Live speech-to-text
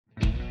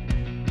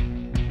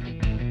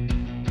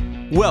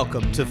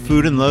Welcome to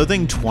Food and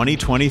Loathing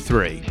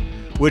 2023,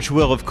 which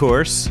will, of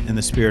course, in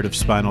the spirit of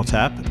Spinal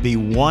Tap, be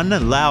one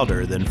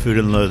louder than Food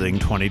and Loathing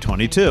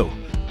 2022.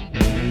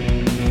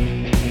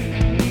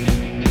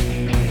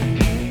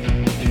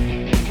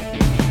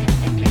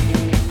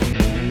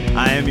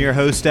 I am your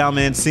host, Al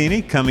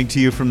Mancini, coming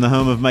to you from the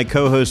home of my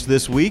co-host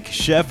this week,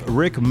 Chef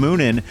Rick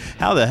Moonen.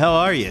 How the hell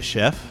are you,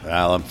 Chef?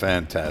 Al, I'm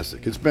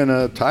fantastic. It's been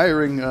a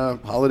tiring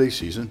holiday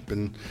season.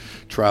 Been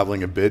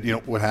traveling a bit. You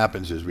know, what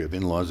happens is we have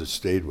in-laws that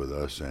stayed with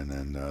us, and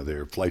then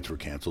their flights were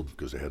canceled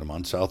because they had them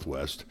on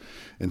Southwest.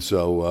 And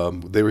so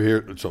they were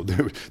here. So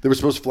they were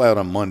supposed to fly out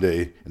on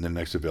Monday, and the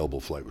next available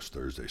flight was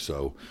Thursday.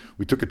 So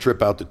we took a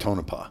trip out to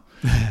Tonopah,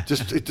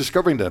 just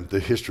discovering the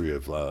history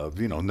of,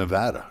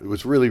 Nevada. It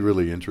was really,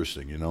 really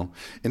interesting, you know.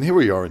 And here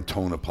we are in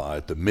Tonopah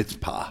at the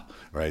Mitzpah,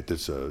 right?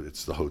 It's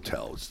the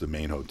hotel. It's the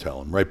main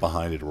hotel. And right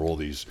behind it are all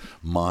these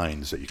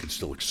mines that you can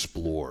still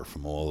explore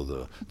from all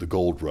of the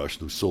gold rush,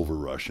 the silver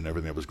rush, and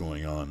everything that was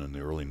going on in the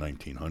early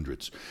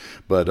 1900s.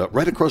 But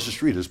right across the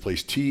street is this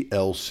place,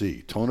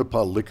 TLC,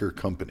 Tonopah Liquor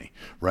Company,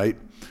 right?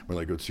 We're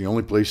like, it's the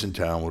only place in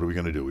town. What are we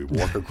going to do? We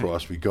walk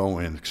across, we go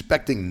in,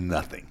 expecting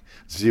nothing.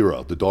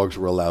 Zero. The dogs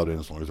were allowed in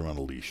as long as they're on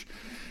a leash.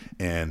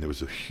 And there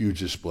was a huge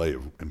display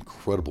of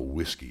incredible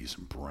whiskeys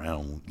and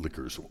brown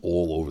liquors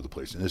all over the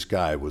place. And this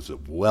guy was a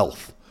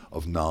wealth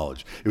of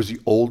knowledge. It was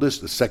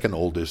the second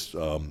oldest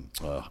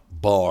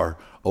bar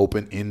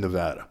open in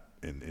Nevada.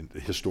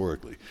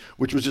 Historically,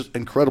 which was just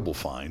incredible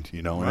find,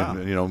 you know. Wow.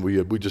 And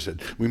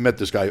we met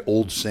this guy,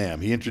 Old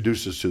Sam. He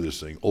introduced us to this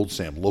thing, Old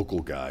Sam, local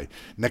guy,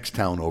 next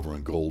town over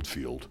in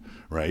Goldfield,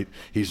 right?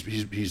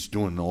 He's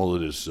doing all of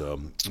this,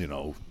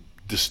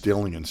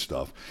 distilling and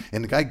stuff.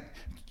 And the guy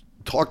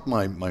talked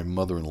my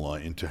mother-in-law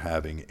into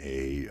having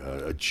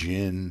a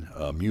gin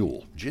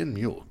mule,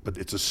 but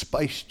it's a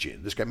spice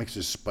gin. This guy makes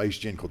this spice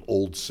gin called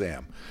Old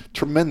Sam.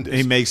 Tremendous.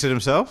 He makes it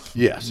himself?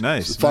 Yes.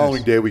 Nice. So the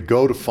following day, we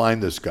go to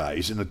find this guy.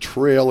 He's in a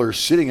trailer,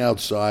 sitting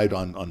outside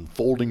on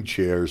folding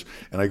chairs,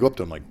 and I go up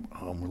to him like,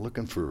 we're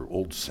looking for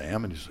Old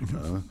Sam, and he's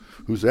like,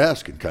 who's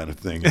asking, kind of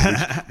thing.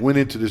 And we went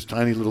into this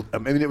tiny little,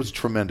 it was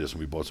tremendous, and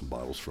we bought some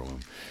bottles from him,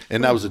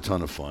 and that was a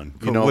ton of fun.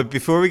 Cool. But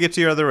before we get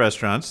to your other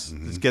restaurants,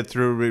 let's get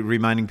through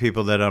reminding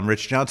people that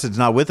Rich Johnson's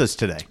not with us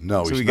today.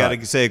 No, so we got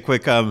to say a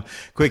quick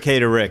hey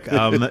to Rick.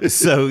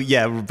 So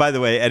yeah, by the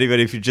way,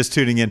 anybody, if you're just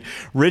tuning in,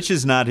 Rich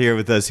is not here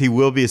with us. He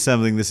will be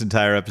assembling this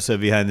entire episode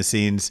behind the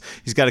scenes.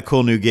 He's got a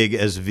cool new gig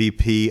as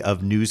VP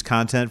of News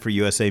Content for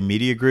USA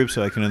Media Group,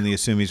 so I can only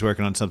assume he's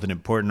working on something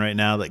important right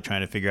now, like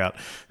trying to figure out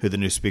who the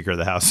new Speaker of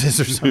the House is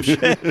or some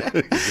shit.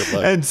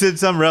 And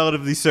since I'm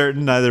relatively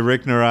certain neither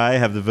Rick nor I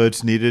have the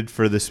votes needed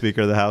for the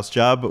Speaker of the House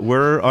job,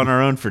 we're on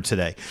our own for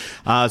today.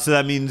 So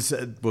that means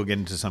we'll get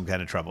into some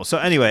kind of trouble. So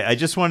anyway, I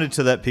just wanted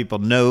to let people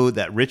know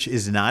that Rich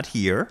is not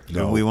here.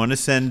 No. We want to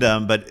send,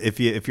 but if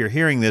you're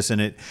hearing this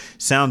and it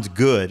sounds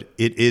good,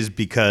 it is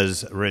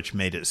because Rich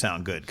made it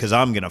sound good, because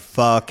I'm going to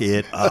fuck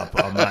it up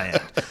on my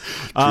end.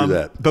 True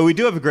that. But we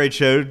do have a great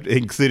show,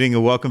 including a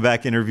welcome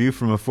back interview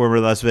from a former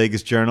Las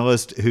Vegas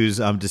journalist whose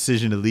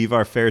decision to leave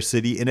our fair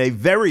city in a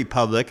very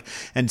public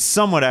and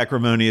somewhat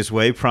acrimonious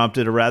way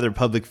prompted a rather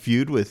public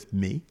feud with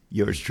me,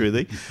 yours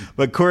truly.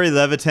 But Corey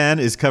Levitan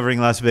is covering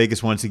Las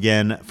Vegas once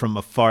again from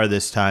afar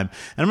this time.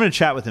 And I'm going to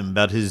chat with him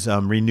about his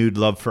renewed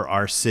love for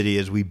our city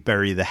as we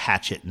bury the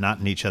hatchet, not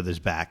in each other's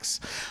backs.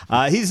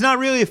 He's not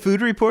really a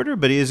food reporter,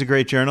 but he is a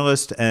great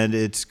journalist, and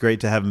it's great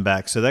to have him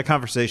back. So that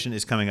conversation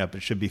is coming up.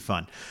 It should be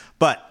fun.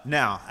 But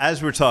now,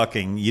 as we're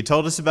talking, you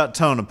told us about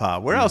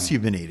Tonopah. Where else have you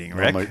been eating,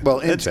 Rick? In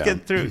Let's town.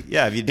 get through.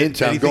 Yeah, have you did in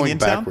town, anything going in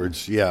town?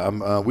 backwards.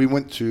 Yeah, we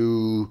went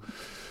to.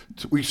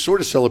 We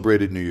sort of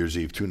celebrated New Year's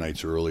Eve 2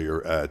 nights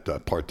earlier at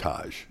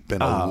Partage.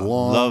 Been a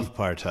love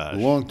Partage.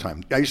 long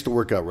time. I used to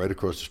work out right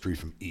across the street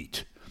from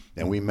Eat,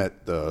 and we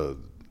met the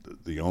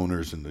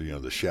owners and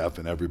the chef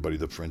and everybody,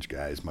 the French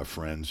guys, my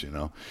friends,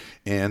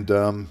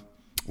 and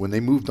when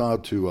they moved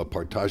out to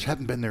Partage,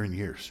 hadn't been there in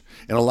years,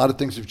 and a lot of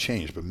things have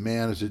changed. But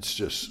man, it's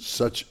just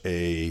such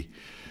a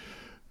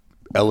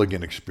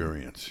elegant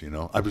experience.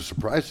 I was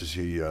surprised to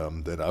see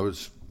that I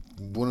was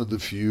one of the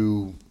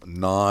few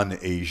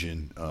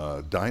non-Asian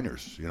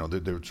diners.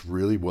 It's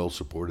really well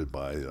supported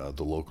by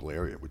the local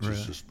area, which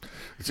is just,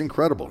 it's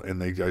incredible. And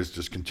they guys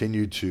just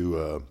continue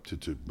to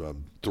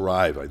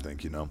thrive, I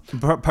think,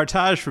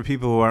 Partage, for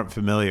people who aren't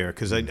familiar,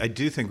 because I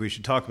do think we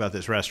should talk about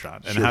this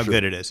restaurant and how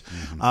good it is.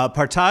 Mm-hmm.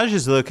 Partage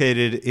is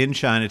located in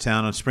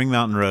Chinatown on Spring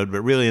Mountain Road,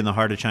 but really in the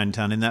heart of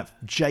Chinatown, in that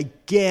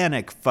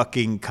gigantic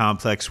fucking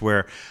complex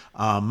where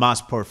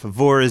Mas Por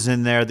Favor is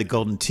in there, the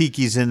Golden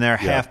Tiki's in there,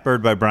 Half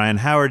Bird by Brian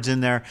Howard's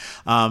in there,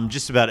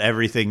 just about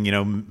everything,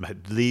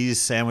 Lee's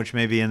Sandwich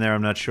may be in there,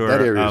 I'm not sure. That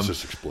area's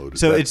just exploded.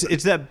 So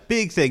it's that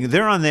big thing.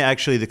 They're on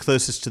the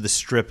closest to the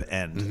strip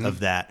end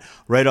of that,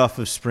 right off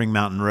of Spring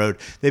Mountain Road.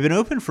 They've been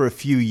open for a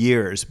few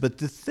years, but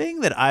the thing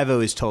that I've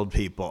always told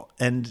people,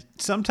 and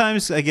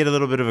sometimes I get a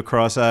little bit of a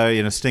cross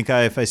eye, stink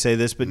eye if I say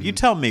this, but you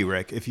tell me,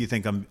 Rick, if you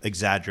think I'm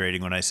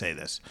exaggerating when I say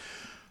this.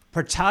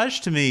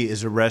 Partage to me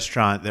is a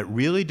restaurant that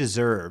really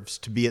deserves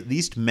to be at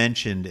least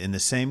mentioned in the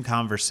same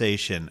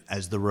conversation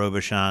as the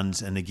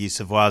Robuchons and the Guy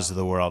Savoys of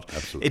the world.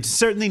 Absolutely. It's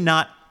certainly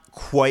not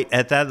quite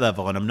at that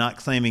level, and I'm not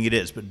claiming it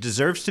is, but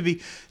deserves to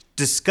be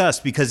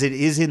discussed because it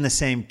is in the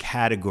same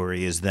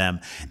category as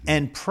them,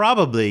 and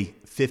probably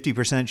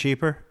 50%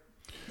 cheaper.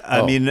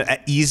 I mean,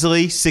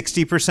 easily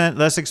 60%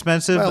 less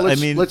expensive. Well, I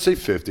mean, let's say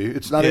 50.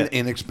 It's not an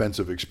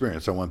inexpensive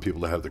experience. I want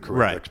people to have the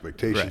correct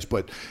expectations.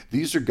 But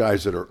these are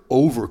guys that are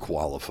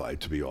overqualified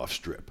to be off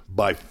strip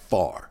by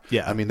far.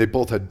 Yeah. I mean, they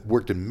both had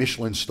worked in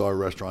Michelin star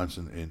restaurants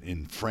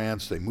in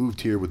France. They moved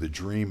here with a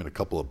dream and a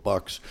couple of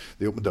bucks.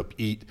 They opened up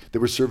Eat. They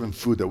were serving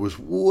food that was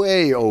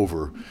way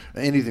over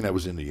anything that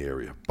was in the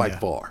area by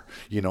far.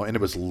 You know, and it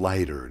was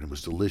lighter and it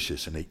was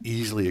delicious, and they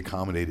easily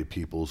accommodated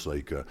people's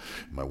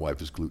my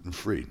wife is gluten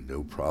free,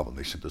 no problem.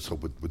 They sent us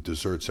up with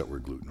desserts that were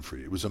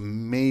gluten-free. It was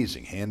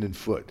amazing, hand and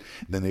foot.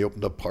 And then they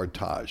opened up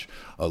Partage,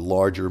 a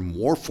larger,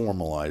 more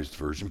formalized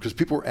version, because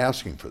people were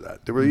asking for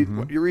that. They were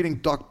you're eating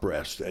duck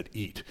breast at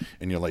Eat,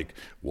 and you're like,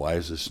 why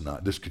is this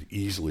not? This could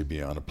easily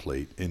be on a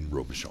plate in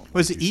Robuchon.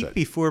 Was it Eat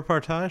before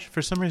Partage?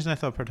 For some reason, I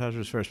thought Partage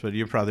was first, but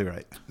you're probably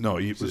right. No,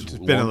 Eat was it's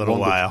been a little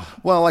while.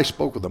 Well, I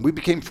spoke with them. We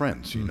became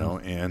friends, you know,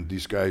 and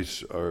these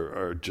guys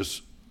are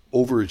just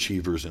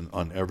overachievers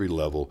on every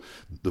level.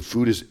 The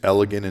food is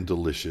elegant and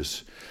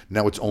delicious.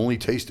 Now it's only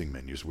tasting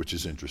menus, which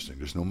is interesting.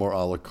 There's no more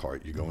a la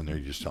carte. You go in there,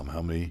 you just tell them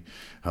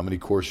how many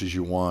courses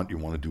you want. You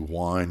want to do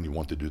wine. You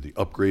want to do the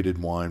upgraded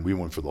wine. We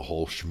went for the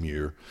whole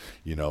schmear,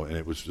 you know, and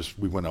it was just,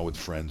 we went out with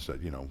friends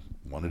that, you know,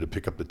 wanted to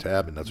pick up the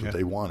tab, and that's what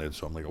they wanted.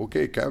 So I'm like,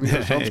 okay,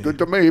 caviar sounds good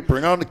to me.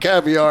 Bring on the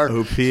caviar.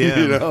 OPM.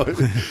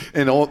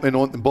 You know,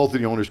 and both of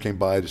the owners came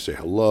by to say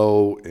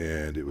hello,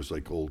 and it was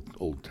like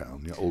old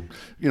town,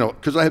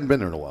 because I hadn't been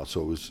there in a while.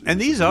 So it was. And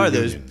these are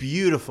those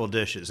beautiful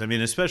dishes. I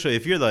mean, especially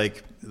if you're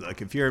like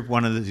if you're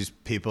one of these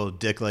people,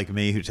 dick like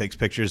me, who takes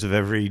pictures of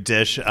every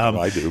dish.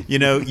 I do. You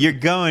know, you're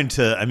going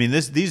to. I mean,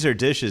 these are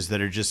dishes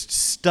that are just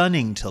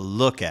stunning to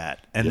look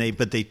at, and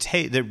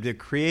they're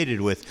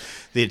created with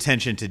the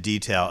attention to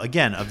detail.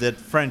 Again, of the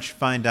French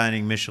fine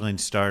dining Michelin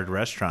starred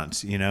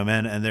restaurants. You know,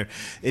 man, and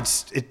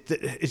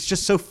it's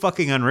just so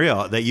fucking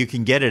unreal that you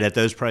can get it at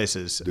those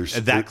prices,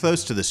 that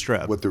close to the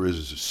Strip. What there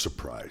is a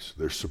surprise.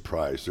 They're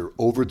surprised. They're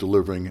over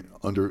delivering.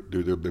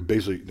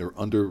 They're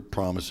under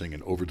promising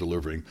and over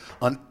delivering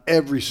on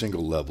every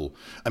single level.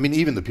 I mean,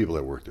 even the people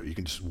that work there, you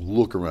can just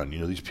look around. You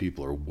know, these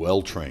people are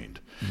well trained.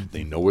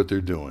 They know what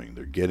they're doing.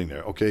 They're getting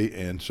there. Okay,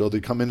 and so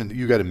they come in and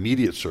you got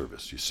immediate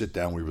service. You sit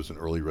down. We was an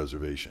early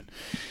reservation,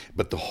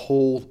 but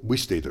we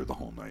stayed there the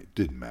whole night.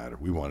 Didn't matter.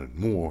 We wanted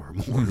more.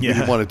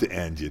 Yeah. We wanted to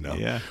end. You know.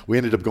 Yeah. We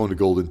ended up going to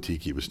Golden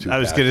Tiki. It was too. I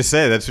was going to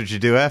say that's what you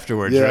do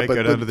afterwards, right?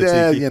 Go down to the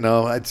Tiki. You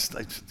know,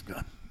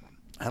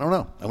 I don't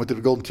know. I went to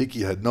the Golden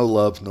Tiki, had no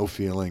love, no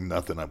feeling,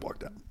 nothing. I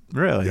walked out.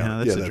 Really?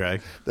 Yeah, that's a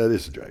drag. That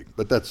is a drag.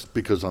 But that's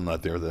because I'm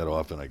not there that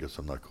often. I guess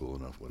I'm not cool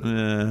enough.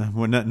 Whatever.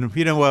 We're not.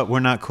 You know what?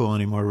 We're not cool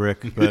anymore,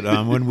 Rick. But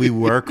when we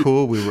were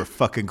cool, we were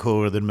fucking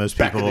cooler than most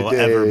people will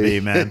ever be,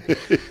 man.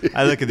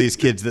 I look at these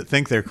kids that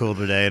think they're cool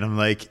today, and I'm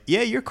like,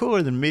 yeah, you're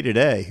cooler than me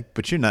today,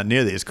 but you're not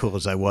nearly as cool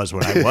as I was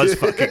when I was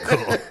fucking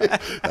cool.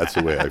 That's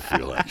the way I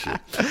feel, actually.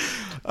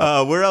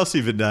 Where else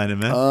you been dining,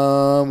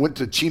 man? Went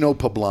to Chino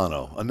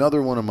Poblano,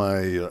 another one of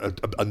my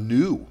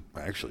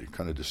actually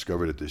kind of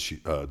discovered it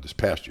this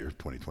past year,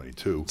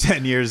 2022.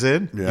 10 years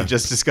in, you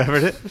just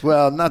discovered it.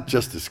 Well, not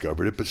just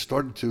discovered it, but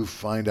started to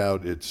find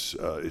out its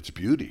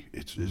beauty.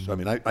 I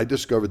mean, I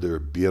discovered their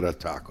birra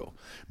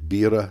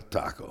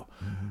taco,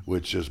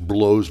 which just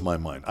blows my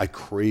mind. I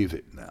crave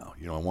it now.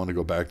 You know, I want to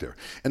go back there.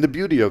 And the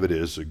beauty of it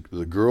is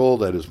the girl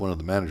that is one of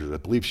the managers. I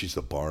believe she's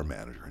the bar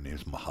manager. Her name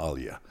is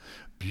Mahalia.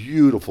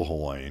 Beautiful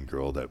Hawaiian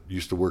girl that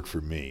used to work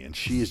for me, and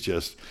she is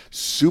just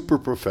super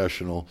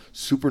professional,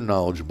 super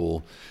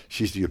knowledgeable.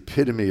 She's the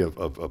epitome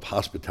of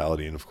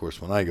hospitality, and of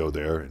course, when I go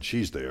there and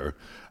she's there,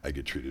 I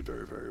get treated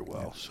very, very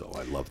well. So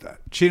I love that.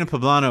 Chino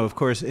Poblano, of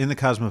course, in the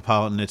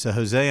Cosmopolitan. It's a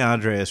Jose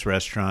Andres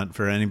restaurant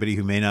for anybody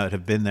who may not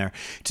have been there.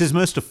 It's his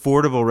most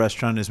affordable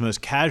restaurant, his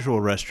most casual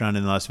restaurant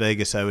in Las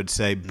Vegas, I would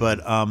say. But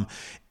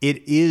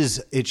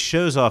it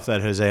shows off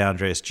that Jose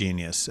Andres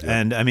genius. Yeah.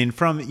 And I mean,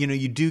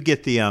 you do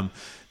get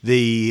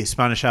the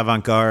Spanish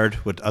avant-garde,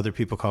 what other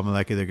people call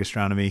molecular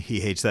gastronomy. He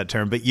hates that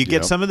term, but you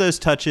get some of those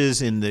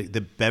touches in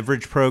the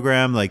beverage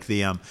program, like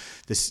the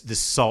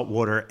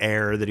saltwater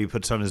air that he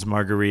puts on his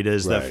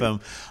margaritas, that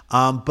foam.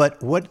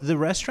 But what the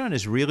restaurant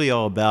is really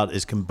all about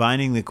is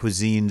combining the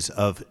cuisines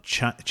of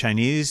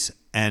Chinese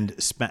and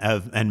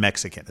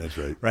Mexican. That's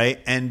right. Right?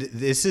 And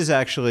this is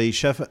actually,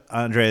 Chef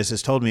Andres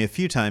has told me a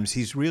few times,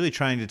 he's really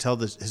trying to tell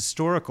this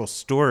historical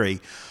story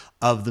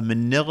of the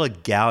Manila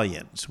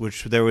galleons,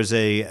 which there was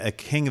a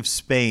king of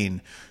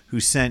Spain who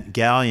sent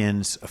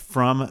galleons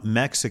from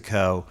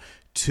Mexico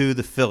to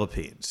the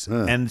Philippines.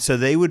 And so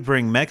they would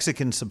bring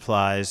Mexican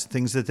supplies,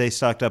 things that they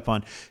stocked up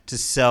on, to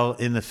sell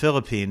in the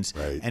Philippines.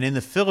 Right. And in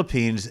the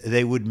Philippines,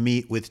 they would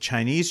meet with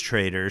Chinese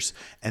traders,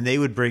 and they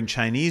would bring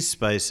Chinese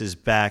spices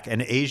back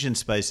and Asian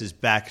spices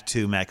back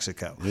to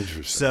Mexico.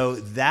 Interesting. So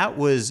that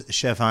was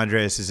Chef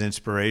Andres'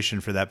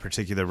 inspiration for that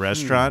particular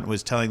restaurant,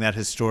 was telling that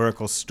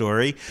historical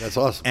story. That's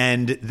awesome.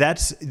 And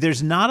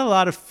there's not a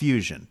lot of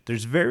fusion.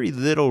 There's very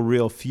little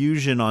real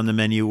fusion on the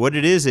menu. What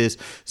it is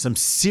some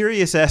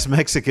serious-ass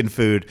Mexican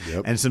food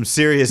and some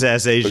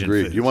serious-ass Asian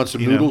Agreed. food. You want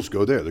some noodles?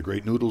 Go there. They're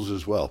great noodles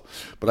as well.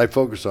 But I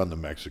focus on the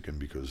Mexican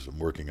because I'm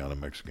working on a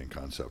Mexican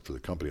concept for the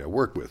company I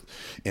work with,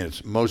 and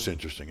it's most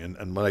interesting.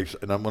 And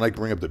when I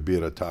bring up the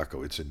birria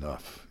taco, it's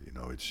enough. You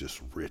know, it's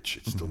just rich.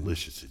 It's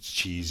delicious. It's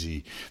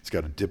cheesy. It's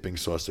got a dipping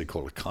sauce. They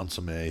call it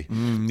consomme. I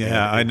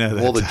know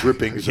that. All the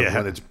drippings of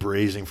when it's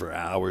braising for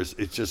hours.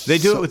 It's just They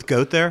do it with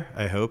goat there,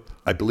 I hope.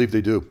 I believe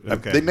they do.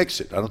 Okay. They mix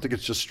it. I don't think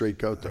it's just straight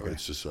goat, though. Okay.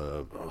 It's just,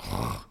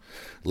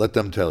 let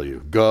them tell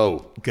you.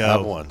 Go.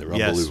 Have one. They're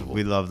unbelievable. Yes,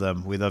 we love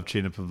them. We love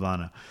China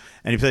Poblana.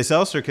 Any place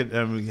else, or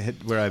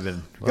where I've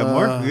been? Got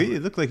more? You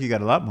look like you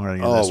got a lot more on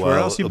your list. Where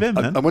else you been,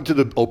 man? I went to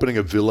the opening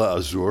of Villa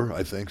Azur,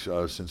 I think,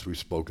 since we've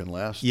spoken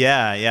last.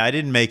 Yeah. I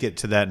didn't make it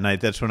to that night.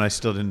 That's when I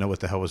still didn't know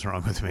what the hell was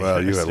wrong with me.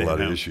 Well, you had a lot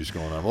of issues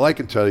going on. Well, I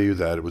can tell you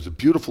that it was a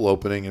beautiful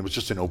opening. It was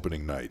just an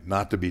opening night,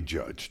 not to be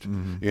judged,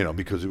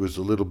 because it was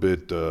a little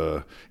bit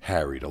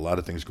harried. A lot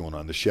of things going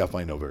on. The chef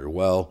I know very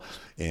well,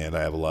 and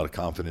I have a lot of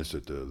confidence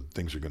that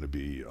things are going to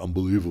be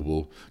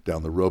unbelievable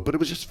down the road. But it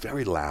was just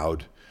very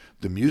loud.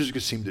 The music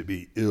seemed to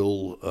be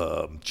ill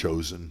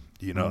chosen.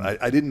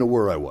 I didn't know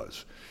where I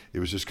was. It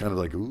was just kind of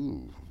like,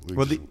 ooh.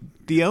 Well,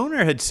 the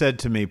owner had said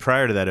to me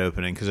prior to that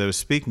opening, because I was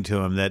speaking to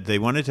him, that they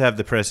wanted to have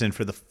the press in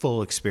for the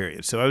full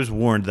experience. So I was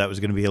warned that was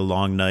going to be a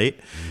long night.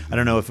 I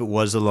don't know if it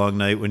was a long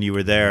night when you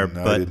were there.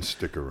 No, but I didn't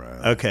stick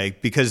around. Okay,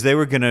 because they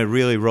were going to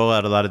really roll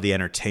out a lot of the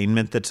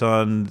entertainment that's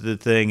on the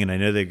thing, and I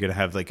know they're going to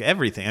have like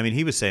everything. I mean,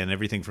 he was saying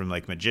everything from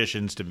like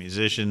magicians to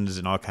musicians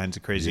and all kinds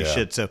of crazy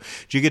shit. So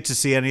did you get to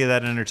see any of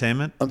that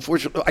entertainment?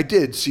 Unfortunately, I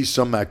did see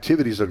some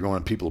activities that are going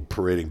on, people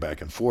parading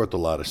back and forth, a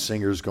lot of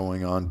singers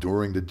going on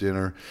during the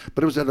dinner.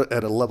 But it was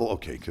at a level,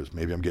 okay, because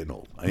maybe I'm getting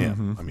old. I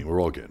am. I mean,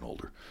 we're all getting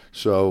older.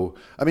 So,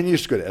 I mean, you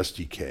used to go to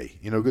STK.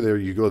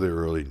 You go there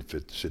early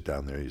and sit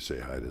down there. You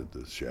say hi to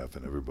the chef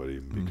and everybody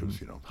because,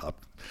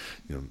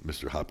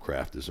 Mr.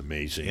 Hopcraft is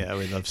amazing. Yeah,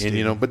 we love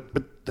Steve. And,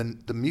 but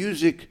then the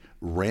music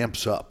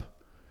ramps up.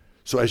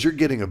 So as you're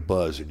getting a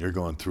buzz and you're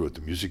going through it,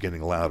 the music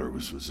getting louder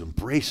was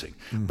embracing.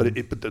 But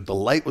the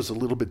light was a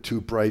little bit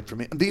too bright for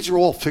me. And these are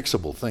all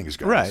fixable things,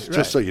 guys. Right.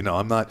 Just so you know,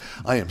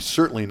 I am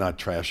certainly not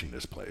trashing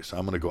this place.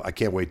 I'm going to go. I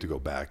can't wait to go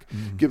back.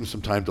 Give them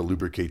some time to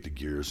lubricate the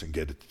gears and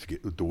get it to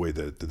get the way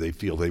that they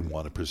feel they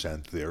want to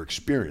present their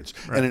experience.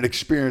 Right. And an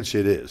experience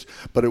it is.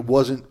 But it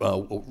wasn't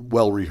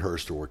well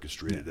rehearsed or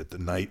orchestrated at the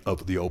night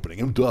of the opening.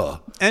 And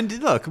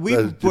And look, we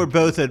were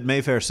both at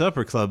Mayfair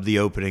Supper Club the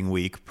opening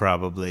week,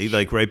 probably,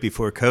 like right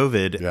before COVID.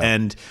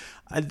 And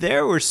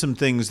there were some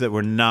things that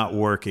were not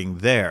working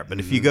there. But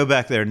if you go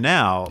back there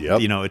now,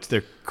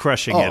 they're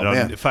crushing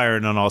it,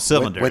 firing on all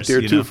cylinders. Went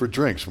there too for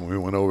drinks when we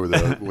went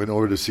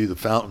over to see the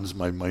fountains.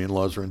 My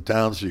in-laws are in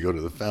town, so you go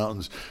to the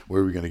fountains.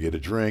 Where are we going to get a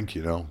drink?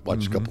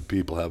 Watch a couple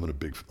people having a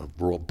big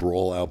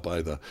brawl out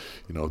by the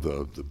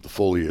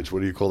foliage. What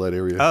do you call that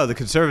area? Oh, the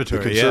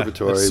conservatory. The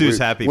conservatory. That's Sue's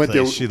happy place.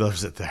 There, she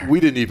loves it there. We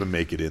didn't even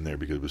make it in there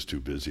because it was too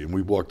busy, and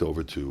we walked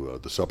over to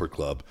the supper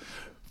club.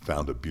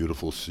 Found a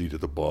beautiful seat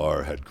at the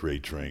bar, had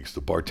great drinks.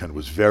 The bartender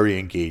was very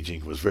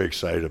engaging, was very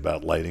excited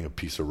about lighting a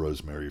piece of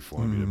rosemary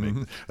for me to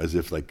make, as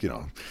if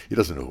he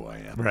doesn't know who I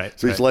am. Right.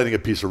 So he's lighting a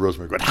piece of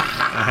rosemary, going,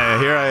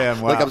 here I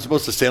am. Wow. Like I'm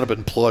supposed to stand up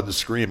and applaud and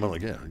scream. I'm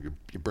like, yeah,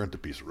 you burnt a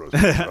piece of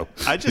rosemary, bro.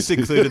 I just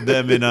included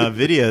them in a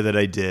video that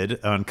I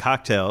did on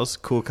cocktails,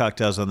 cool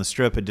cocktails on the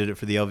Strip. I did it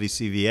for the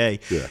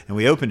LVCVA, and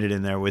we opened it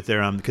in there with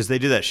their because they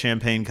do that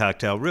champagne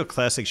cocktail, real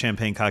classic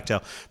champagne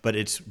cocktail, but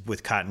it's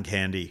with cotton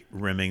candy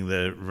rimming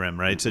the rim,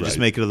 right? So just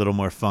make it a little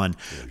more fun,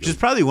 which is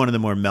probably one of the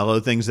more mellow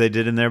things they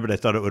did in there, but I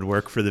thought it would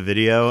work for the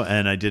video.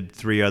 And I did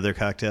 3 other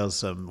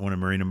cocktails, one of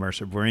Marina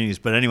Mercer Borini's.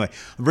 But anyway,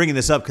 I'm bringing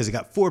this up because it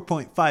got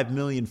 4.5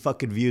 million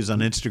fucking views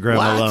on Instagram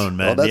alone,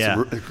 man. Oh,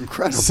 that's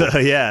incredible. So,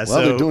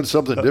 they're doing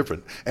something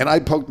different. And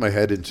I poked my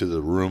head into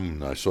the room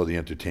and I saw the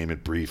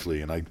entertainment briefly,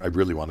 and I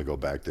really want to go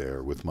back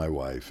there with my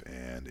wife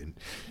and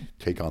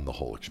take on the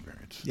whole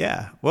experience.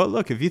 Yeah. Well,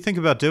 look, if you think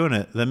about doing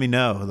it, let me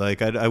know.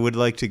 Like, I would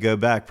like to go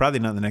back, probably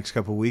not in the next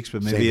couple of weeks,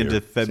 but maybe into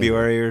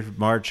February or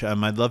March.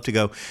 I'd love to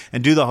go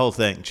and do the whole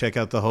thing. Check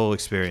out the whole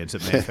experience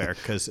at Mayfair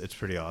because it's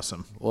pretty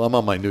awesome. Well, I'm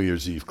on my New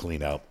Year's Eve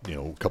clean out,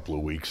 a couple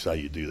of weeks, how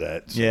you do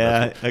that. So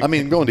yeah.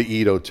 I'm going to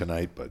Edo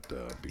tonight, but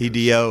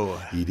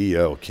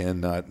EDO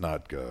cannot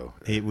not go.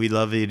 We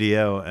love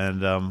EDO,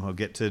 and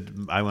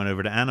I went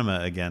over to Anima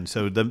again.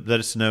 So let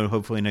us know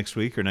hopefully next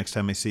week or next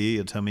time I see you.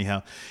 You'll tell me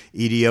how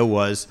EDO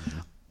was.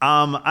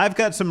 I've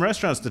got some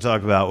restaurants to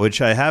talk about,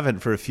 which I haven't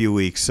for a few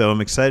weeks, so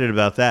I'm excited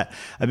about that.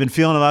 I've been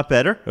feeling a lot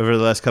better over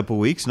the last couple of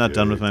weeks. Not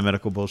done with my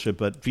medical bullshit,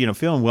 but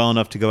feeling well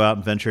enough to go out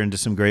and venture into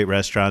some great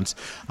restaurants.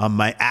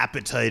 My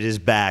appetite is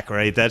back,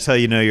 right? That's how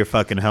you know you're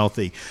fucking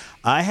healthy.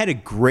 I had a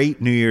great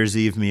New Year's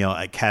Eve meal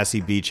at Cassie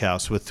Beach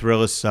House with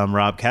Thrillist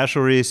Rob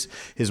Cashel-Reese,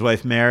 his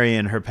wife Mary,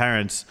 and her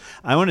parents.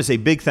 I want to say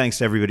big thanks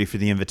to everybody for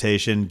the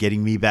invitation,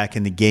 getting me back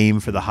in the game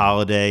for the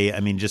holiday.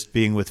 I mean, just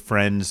being with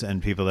friends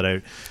and people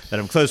that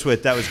I'm close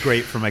with, that was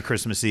great for my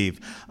Christmas Eve.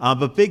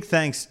 But big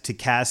thanks to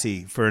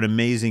Cassie for an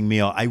amazing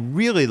meal. I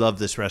really love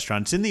this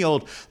restaurant. It's in the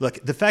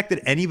the fact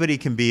that anybody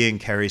can be in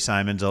Kerry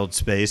Simon's old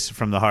space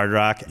from the Hard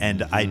Rock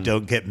and I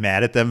don't get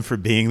mad at them for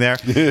being there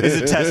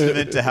is a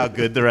testament to how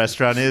good the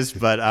restaurant is.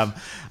 But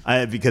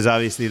because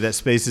obviously that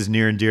space is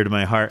near and dear to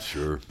my heart.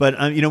 Sure. But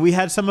we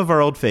had some of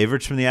our old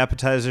favorites from the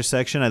appetizer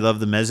section. I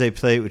love the meze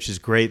plate, which is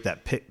great.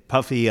 That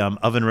puffy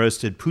oven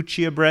roasted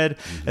puccia bread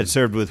that's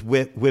served with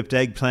whipped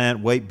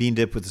eggplant, white bean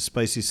dip with the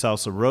spicy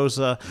salsa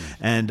rosa,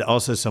 and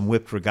also some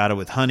whipped regatta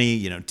with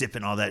honey.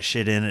 Dipping all that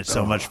shit in. It's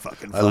so much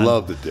fucking fun. I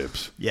love the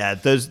dips. Yeah,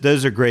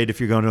 those are great if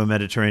you're going to a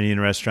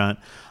Mediterranean restaurant.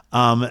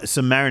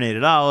 Some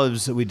marinated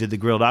olives. We did the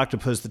grilled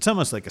octopus. That's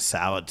almost like a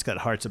salad. It's got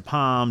hearts of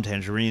palm,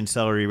 tangerine,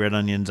 celery, red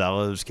onions,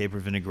 olives, caper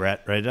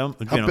vinaigrette. Right?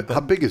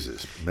 How big is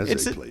this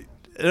meze plate?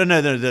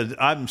 No.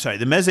 I'm sorry.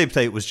 The meze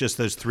plate was just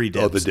those three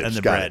dips, and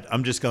the bread.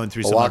 I'm just going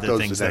through some other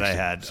things that I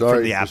had for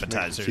the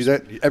appetizers. See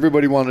that?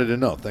 Everybody wanted to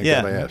know. Thank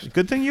God I asked.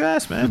 Good thing you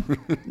asked, man.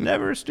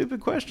 Never stupid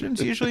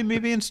questions. Usually me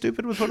being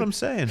stupid with what I'm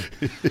saying.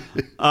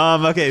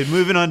 Okay,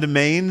 moving on to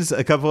mains.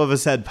 A couple of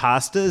us had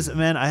pastas.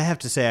 Man, I have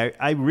to say,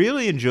 I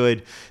really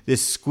enjoyed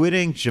this squid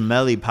ink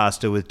gemelli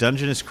pasta with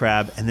Dungeness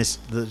crab and this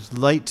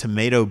light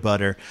tomato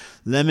butter,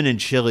 lemon and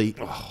chili.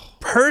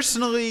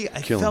 Personally,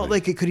 I felt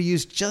like it could have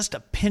used just a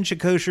pinch of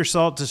kosher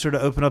salt to sort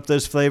of open up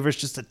those flavors,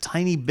 just a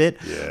tiny bit.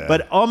 Yeah.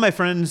 But all my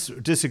friends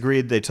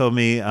disagreed. They told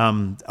me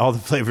all the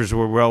flavors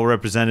were well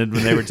represented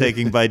when they were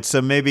taking bites.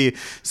 So maybe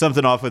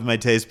something off with my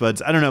taste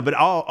buds. I don't know, but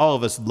all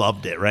of us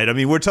loved it, right? I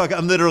mean,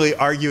 I'm literally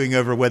arguing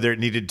over whether it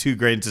needed 2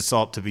 grains of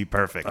salt to be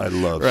perfect. I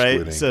love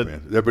squid ink,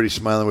 man. Everybody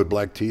smiling with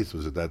black teeth.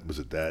 Was it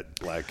that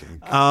black ink?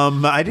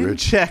 I didn't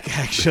check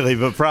actually,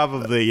 but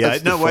probably yeah.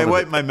 No, I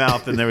wiped my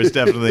mouth and there was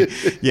definitely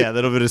a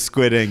little bit of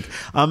squid ink.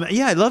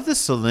 I love the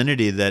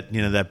salinity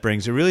that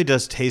brings. It really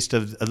does taste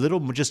of a little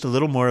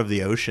more of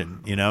the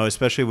ocean,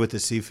 especially with the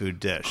seafood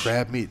dish.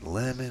 Crab meat,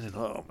 lemon, and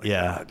God,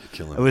 you're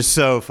killing me. It was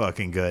so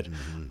fucking good.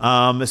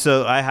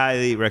 So I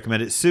highly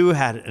recommend it. Sue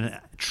had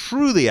a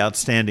truly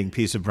outstanding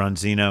piece of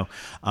branzino,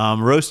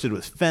 roasted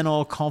with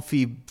fennel,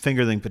 confit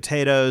fingerling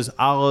potatoes,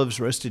 olives,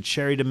 roasted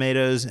cherry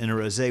tomatoes, and a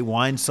rosé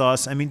wine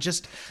sauce. I mean,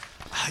 just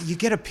you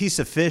get a piece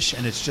of fish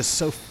and it's just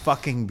so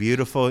fucking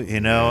beautiful, Yeah,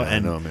 I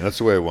know, man. That's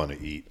the way I want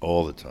to eat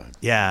all the time.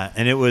 Yeah,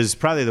 and it was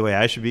probably the way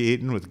I should be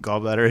eating with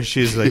gallbladder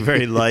issues, like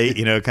very light,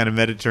 kind of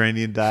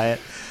Mediterranean diet.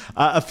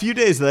 A few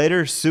days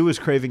later, Sue was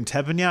craving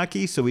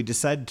teppanyaki, so we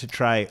decided to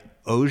try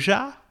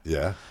Oja.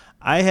 Yeah.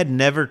 I had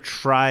never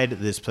tried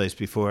this place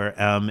before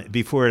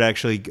it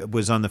actually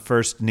was on the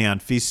first Neon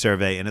Feast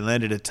survey, and it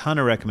landed a ton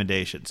of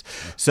recommendations.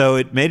 So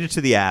it made it to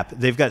the app.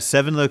 They've got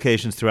 7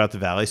 locations throughout the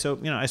valley, so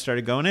I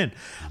started going in.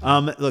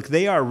 Look,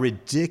 they are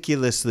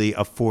ridiculously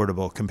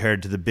affordable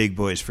compared to the big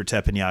boys for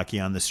teppanyaki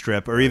on the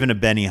Strip, or even a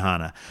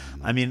Benihana.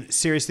 I mean,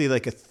 seriously,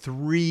 like a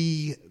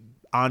 3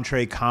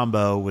 entree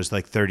combo was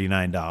like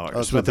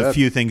 $39 with a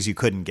few things you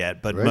couldn't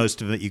get, but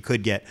most of it you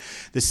could get.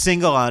 The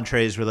single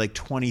entrees were like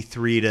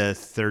 $23 to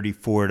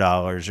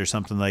 $34 or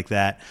something like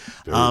that.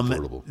 Very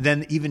affordable.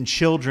 Then even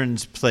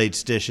children's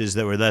plates dishes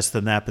that were less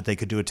than that, but they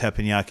could do a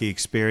teppanyaki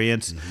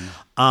experience.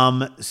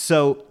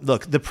 So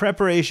look, the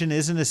preparation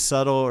isn't as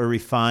subtle or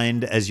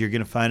refined as you're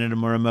going to find at a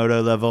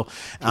Morimoto level.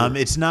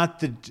 It's not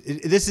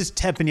this is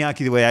teppanyaki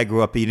the way I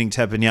grew up eating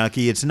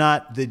teppanyaki. It's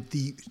not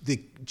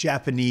the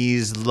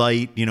Japanese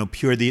light,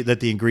 pure,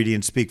 that the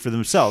ingredients speak for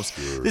themselves.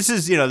 Sure. This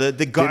is,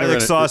 the garlic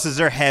sauces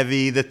are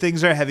heavy, the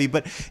things are heavy,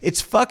 but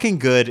it's fucking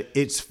good.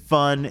 It's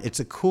fun. It's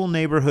a cool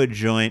neighborhood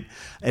joint.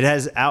 It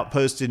has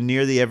outposted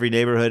nearly every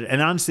neighborhood. And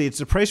honestly,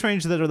 it's a price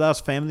range that allows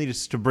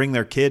families to bring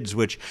their kids,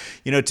 which,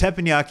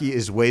 teppanyaki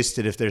is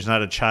wasted if there's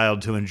not a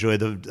child to enjoy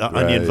the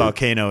onion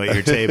volcano at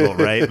your table,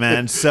 right,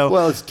 man? So,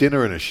 well, it's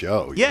dinner and a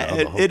show. Yeah,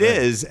 it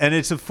is. And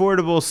it's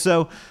affordable.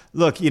 So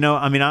look,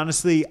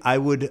 honestly,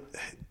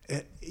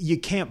 you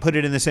can't put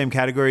it in the same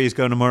category as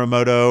going to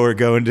Morimoto or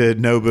going to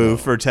Nobu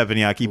for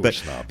teppanyaki, but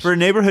for a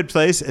neighborhood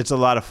place, it's a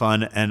lot of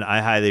fun, and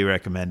I highly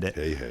recommend it.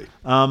 Hey.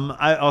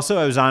 I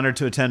was honored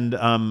to attend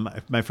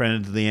my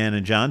friend Leanne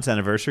and John's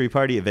anniversary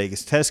party at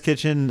Vegas Test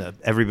Kitchen.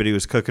 Everybody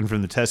was cooking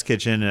from the Test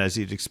Kitchen, and as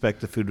you'd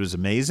expect, the food was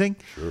amazing.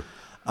 Sure.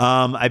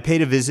 I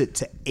paid a visit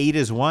to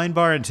Ada's Wine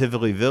Bar in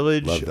Tivoli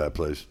Village. Love that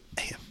place.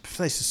 The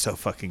place is so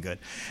fucking good.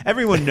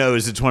 Everyone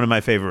knows it's one of my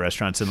favorite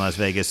restaurants in Las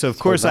Vegas. So, of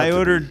course, I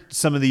ordered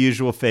some of the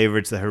usual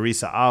favorites, the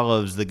harissa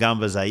olives, the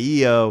gambas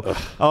aillo,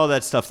 all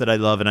that stuff that I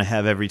love and I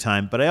have every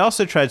time. But I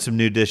also tried some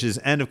new dishes.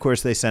 And, of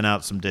course, they sent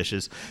out some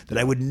dishes that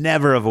I would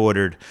never have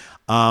ordered.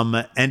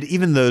 And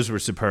even those were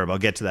superb. I'll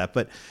get to that.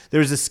 But there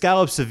was a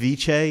scallop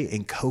ceviche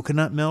in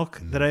coconut milk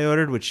that I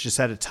ordered, which just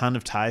had a ton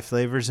of Thai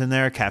flavors in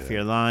there.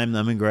 Kaffir lime,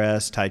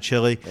 lemongrass, Thai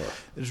chili.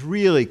 It was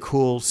really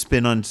cool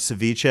spin on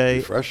ceviche.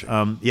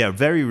 Refreshing. Yeah,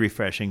 very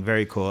refreshing.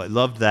 Very cool. I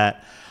loved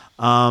that.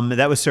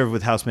 That was served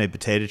with house-made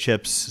potato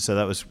chips, so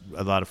that was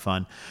a lot of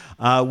fun.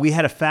 We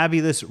had a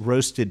fabulous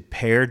roasted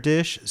pear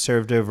dish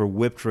served over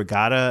whipped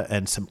regatta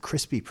and some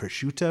crispy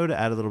prosciutto to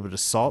add a little bit of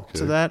salt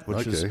to that,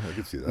 which was I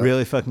can see that.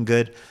 really fucking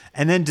good.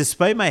 And then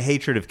despite my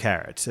hatred of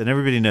carrots, and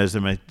everybody knows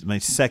they're my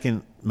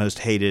second most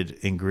hated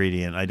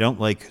ingredient, I don't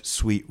like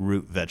sweet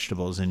root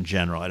vegetables in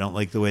general. I don't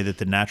like the way that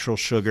the natural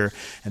sugar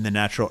and the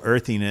natural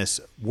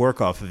earthiness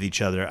work off of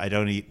each other. I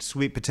don't eat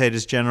sweet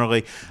potatoes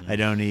generally. I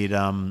don't eat,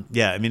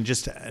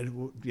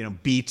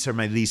 beets are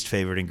my least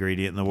favorite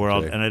ingredient in the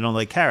world, and I don't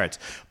like carrots.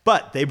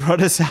 But they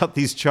brought us out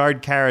these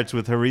charred carrots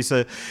with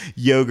harissa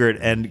yogurt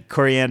and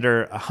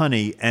coriander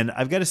honey, and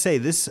I've got to say,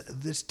 this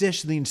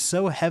dish leans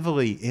so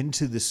heavily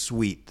into the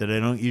sweet that I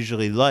don't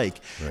usually like.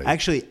 Right.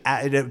 Actually,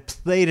 it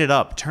played it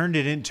up, turned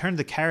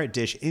the carrot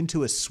dish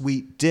into a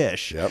sweet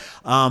dish,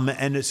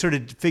 and it sort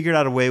of figured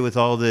out a way with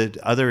all the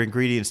other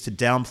ingredients to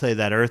downplay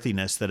that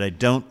earthiness that I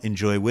don't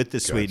enjoy with the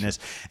sweetness.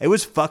 It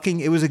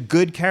was a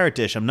good carrot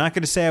dish. I'm not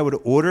going to say I would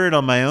order it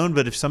on my own,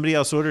 but if somebody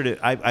else ordered it,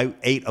 I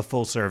ate a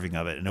full serving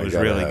of it, and it was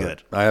really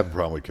good. I have a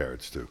problem with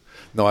carrots too.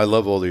 No, I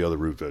love all the other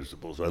root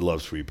vegetables. I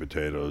love sweet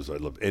potatoes. I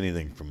love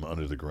anything from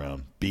under the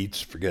ground.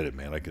 Beets, forget it,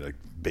 man. I could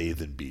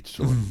bathe in beets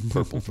till I'm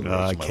purple for the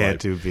rest of my life. I can't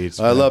do beets.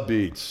 I love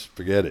beets.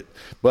 Forget it.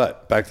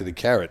 But back to the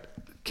carrot.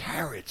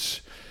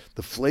 Carrots,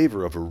 the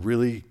flavor of a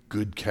really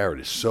good carrot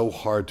is so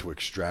hard to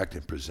extract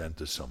and present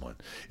to someone.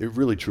 It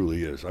really,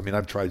 truly is. I mean,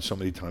 I've tried so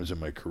many times in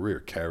my career.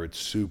 Carrot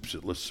soups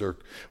at Le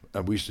Cirque.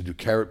 We used to do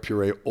carrot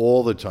puree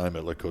all the time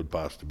at La Côte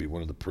Basque to be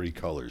one of the pretty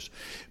colors.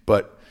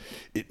 But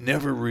it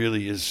never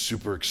really is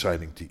super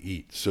exciting to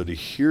eat. So to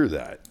hear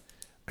that,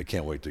 I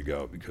can't wait to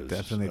go because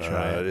definitely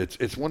try it.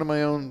 It's one of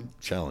my own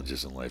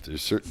challenges in life.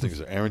 There's certain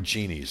things,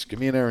 arancinis. Give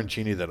me an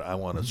arancini that I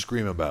want to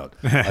scream about.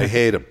 I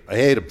hate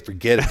them.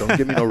 Forget it. Don't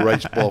give me no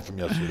rice ball from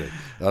yesterday.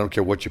 I don't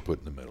care what you put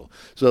in the middle.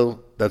 So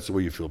that's the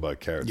way you feel about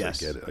carrots.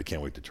 Yes. I get it. I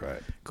can't wait to try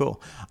it. Cool.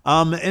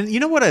 And you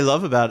know what I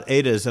love about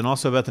Ada's and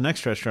also about the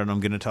next restaurant I'm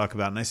going to talk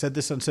about, and I said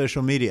this on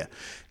social media,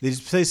 these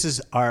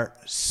places are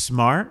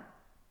smart,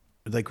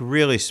 like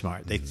really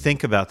smart. They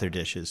think about their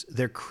dishes.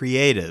 They're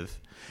creative.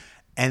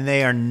 And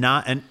they're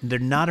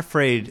not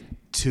afraid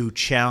to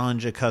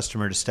challenge a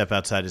customer to step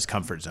outside his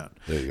comfort zone.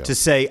 There you go. To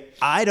say,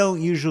 I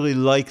don't usually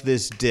like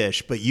this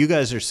dish, but you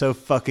guys are so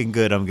fucking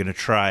good, I'm going to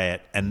try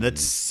it. And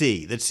let's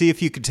see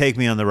if you can take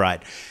me on the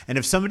ride. And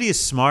if somebody is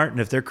smart and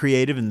if they're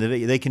creative and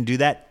they can do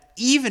that,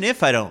 even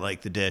if I don't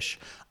like the dish,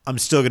 I'm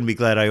still going to be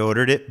glad I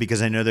ordered it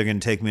because I know they're going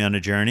to take me on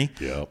a journey.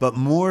 Yep. But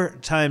more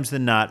times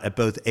than not, at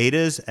both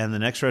Ada's and the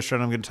next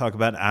restaurant I'm going to talk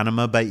about,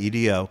 Anima by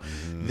EDO,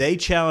 they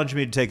challenge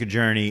me to take a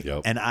journey,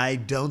 and I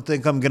don't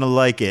think I'm going to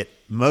like it.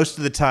 Most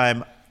of the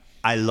time,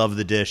 I love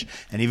the dish.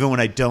 And even when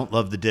I don't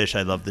love the dish,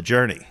 I love the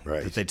journey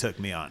that they took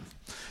me on.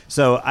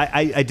 So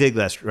I dig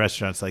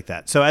restaurants like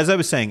that. So as I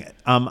was saying,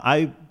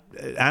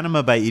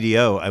 Anima by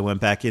EDO, I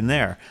went back in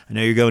there. I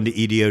know you're going to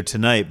EDO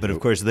tonight, but of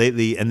course,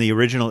 the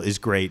original is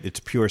great. It's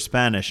pure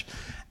Spanish.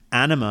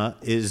 Anima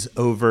is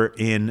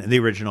the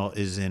original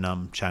is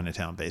in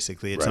Chinatown,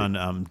 basically. It's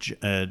on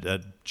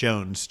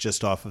Jones,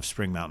 just off of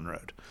Spring Mountain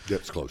Road. Yeah,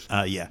 it's close.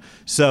 Yeah.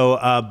 So,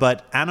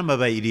 but Anima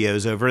by EDO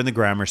is over in the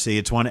Gramercy.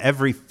 It's won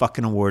every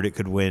fucking award it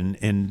could win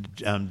in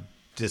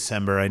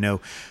December. I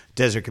know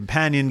Desert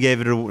Companion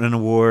gave it an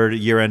award, a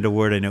year-end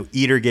award. I know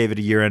Eater gave it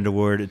a year-end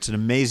award. It's an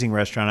amazing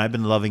restaurant. I've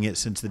been loving it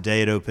since the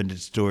day it opened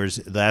its doors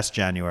last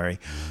January.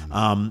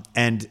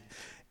 And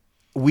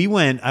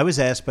I was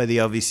asked by the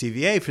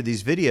LVCVA for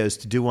these videos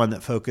to do one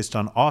that focused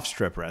on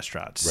off-strip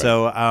restaurants. Right.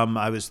 So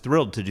I was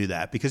thrilled to do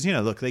that because,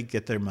 look, they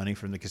get their money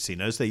from the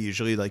casinos. They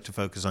usually like to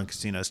focus on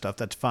casino stuff.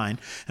 That's fine.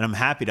 And I'm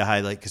happy to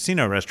highlight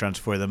casino restaurants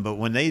for them. But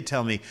when they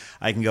tell me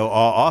I can go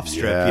all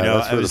off-strip,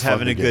 I was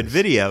having a good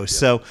video. Yeah.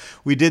 So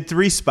we did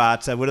 3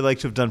 spots. I would have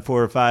liked to have done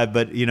 4 or 5,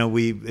 but,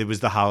 it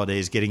was the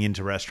holidays. Getting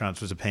into restaurants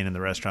was a pain in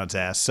the restaurant's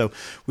ass. So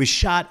we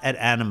shot at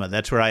Anima.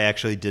 That's where I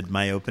actually did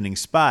my opening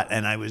spot.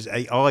 And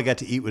all I got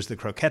to eat was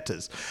the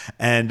croquetas,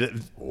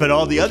 but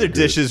all the other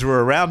dishes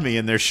were around me,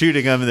 and they're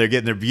shooting them, and they're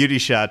getting their beauty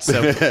shots.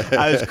 So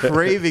I was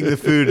craving the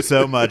food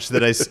so much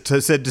that I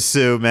said to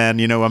Sue, "Man,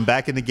 I'm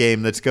back in the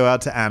game. Let's go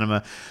out to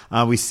Anima."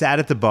 We sat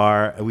at the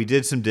bar. We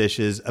did some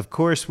dishes. Of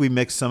course, we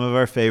mixed some of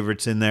our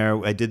favorites in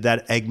there. I did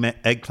that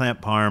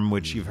eggplant parm,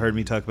 which you've heard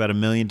me talk about a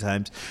million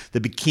times. The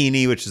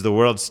bikini, which is the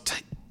world's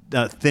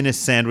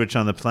thinnest sandwich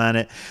on the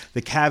planet.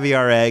 The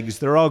caviar eggs.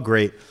 They're all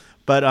great.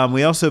 But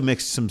we also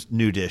mixed some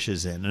new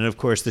dishes in. And, of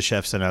course, the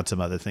chef sent out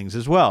some other things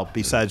as well,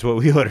 besides what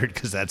we ordered,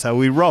 because that's how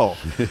we roll.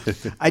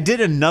 I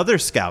did another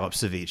scallop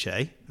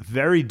ceviche,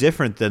 very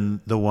different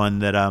than the one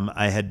that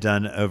I had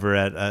done over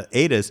at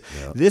Ada's.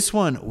 Yep. This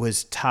one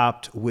was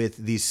topped with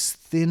these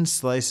thin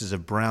slices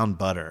of brown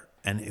butter.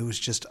 and it was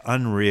just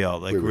unreal,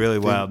 like Wait, really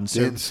thin, wild. And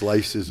thin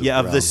slices of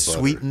of brown this butter.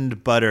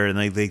 sweetened butter, and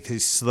they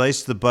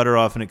sliced the butter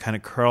off, and it kind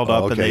of curled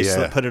up, and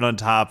they put it on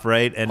top,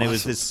 right? And it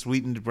was this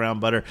sweetened brown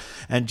butter,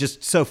 and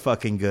just so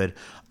fucking good.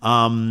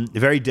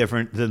 Very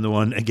different than the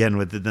one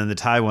than the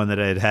Thai one that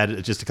I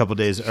had just a couple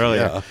days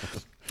earlier. Yeah.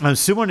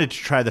 Sue wanted to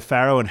try the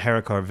farro and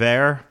haricot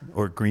vert,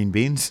 or green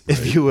beans,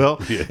 if you will.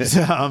 Yeah.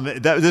 So,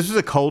 this was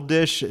a cold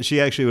dish.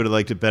 She actually would have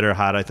liked it better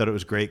hot. I thought it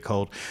was great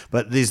cold.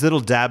 But these little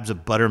dabs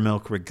of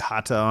buttermilk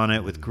ricotta on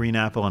it with green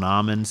apple and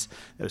almonds.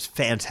 It was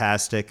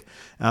fantastic.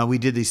 We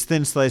did these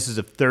thin slices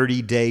of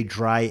 30-day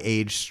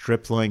dry-aged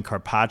strip loin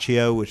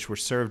carpaccio, which were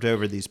served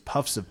over these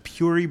puffs of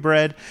puri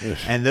bread.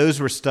 And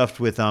those were stuffed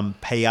with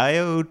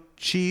paello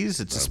cheese.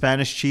 It's a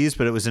Spanish cheese,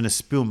 but it was in a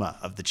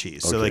spuma of the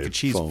cheese. So like a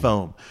cheese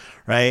foam.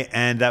 Right.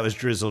 And that was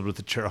drizzled with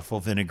a truffle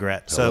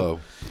vinaigrette. So,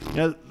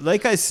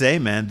 like I say,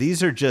 man,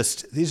 these are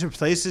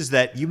places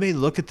that you may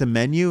look at the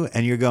menu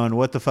and you're going,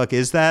 what the fuck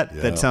is that?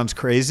 Yeah. That sounds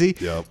crazy.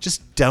 Yep.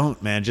 Just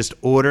don't, man. Just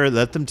order,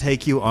 let them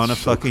take you on a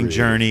fucking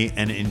journey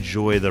and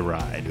enjoy the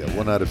ride. Yeah.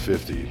 1 out of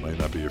 50 might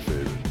not be your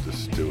favorite.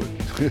 Just do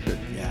it.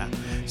 Yeah.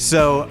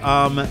 So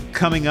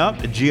coming up,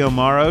 Gio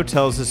Mauro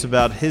tells us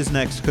about his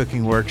next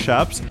cooking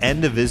workshops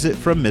and a visit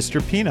from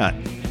Mr. Peanut.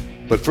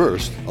 But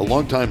first, a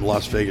longtime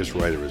Las Vegas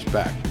writer is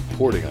back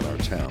reporting on our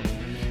town,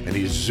 and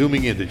he's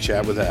zooming in to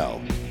chat with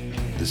Al.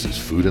 This is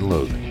Food and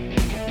Loathing.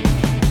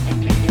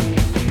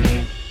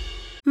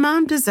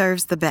 Mom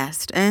deserves the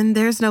best, and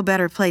there's no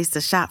better place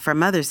to shop for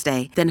Mother's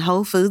Day than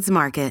Whole Foods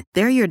Market.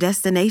 They're your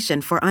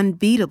destination for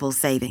unbeatable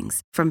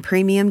savings, from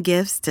premium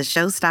gifts to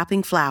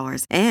show-stopping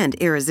flowers and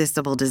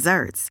irresistible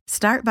desserts.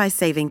 Start by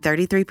saving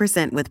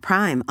 33% with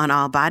Prime on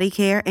all body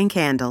care and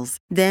candles.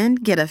 Then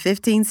get a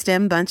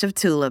 15-stem bunch of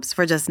tulips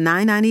for just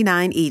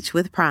 $9.99 each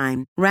with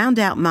Prime. Round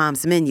out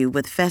Mom's menu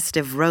with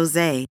festive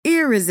rosé,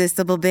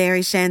 irresistible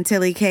berry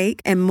chantilly cake,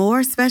 and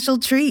more special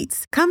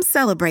treats. Come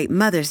celebrate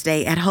Mother's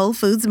Day at Whole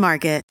Foods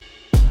Market.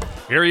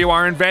 Here you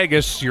are in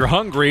Vegas, you're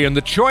hungry, and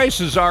the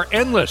choices are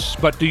endless.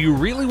 But do you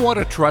really want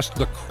to trust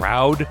the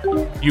crowd?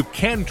 You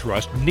can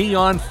trust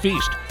Neon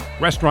Feast.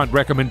 Restaurant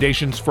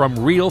recommendations from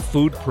real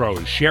food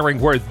pros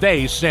sharing where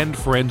they send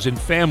friends and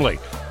family.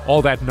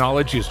 All that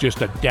knowledge is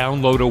just a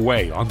download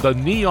away on the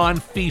Neon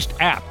Feast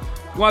app.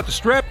 You want the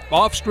strip,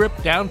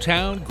 off-strip,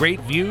 downtown, great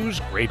views,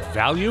 great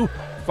value?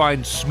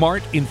 Find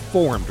smart,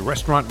 informed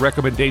restaurant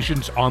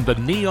recommendations on the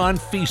Neon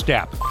Feast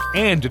app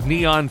and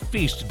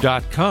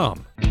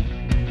neonfeast.com.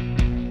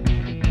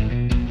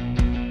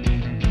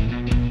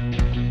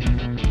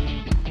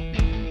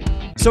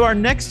 So our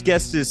next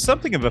guest is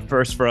something of a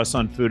first for us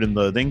on Food and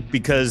Loathing,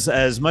 because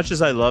as much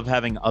as I love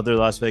having other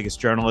Las Vegas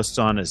journalists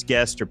on as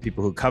guests or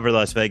people who cover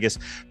Las Vegas,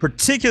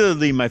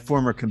 particularly my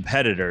former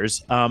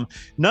competitors,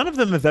 none of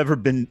them have ever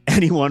been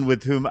anyone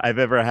with whom I've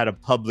ever had a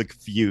public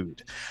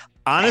feud.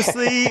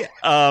 Honestly,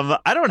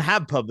 I don't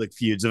have public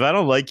feuds. If I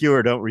don't like you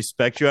or don't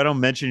respect you, I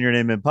don't mention your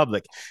name in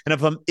public. And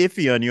if I'm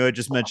iffy on you, I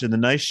just mention the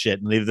nice shit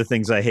and leave the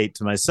things I hate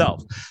to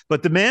myself.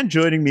 But the man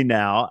joining me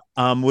now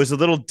was a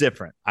little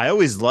different. I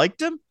always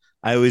liked him.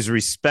 I always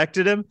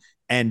respected him.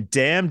 And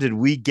damn, did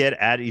we get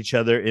at each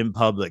other in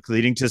public,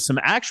 leading to some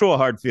actual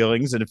hard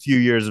feelings and a few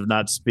years of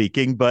not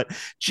speaking, but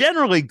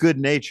generally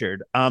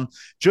good-natured.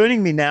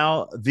 Joining me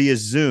now via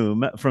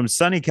Zoom from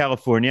sunny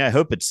California, I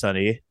hope it's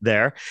sunny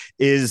there,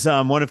 is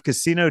one of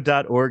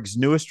Casino.org's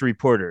newest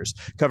reporters,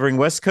 covering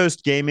West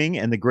Coast gaming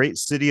and the great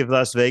city of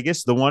Las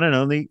Vegas, the one and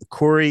only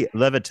Corey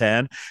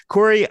Levitan.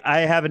 Corey, I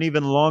have an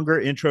even longer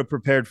intro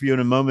prepared for you in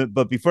a moment,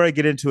 but before I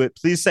get into it,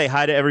 please say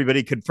hi to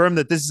everybody. Confirm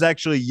that this is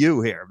actually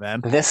you here, man.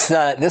 This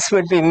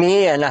would be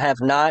me, and I have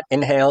not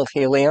inhaled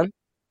helium.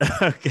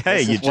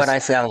 Okay, this is what I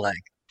sound like.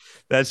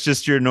 That's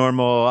just your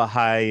normal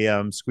high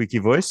squeaky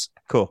voice.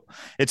 Cool.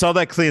 It's all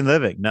that clean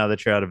living now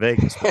that you're out of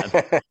Vegas,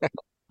 man.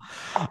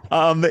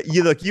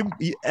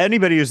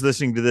 Anybody who's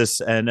listening to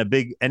this and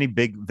any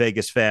big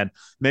Vegas fan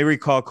may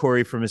recall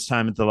Corey from his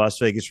time at the Las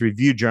Vegas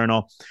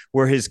Review-Journal,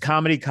 where his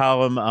comedy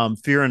column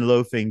Fear and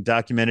Loafing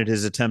documented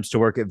his attempts to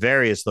work at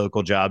various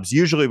local jobs,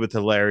 usually with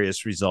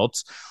hilarious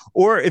results.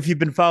 Or if you've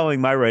been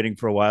following my writing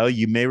for a while,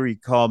 you may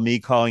recall me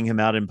calling him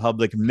out in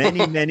public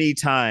many, many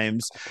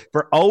times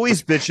for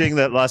always bitching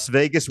that Las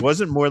Vegas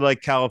wasn't more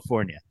like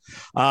California.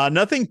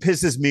 Nothing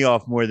pisses me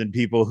off more than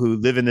people who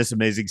live in this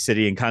amazing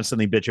city and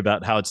constantly bitch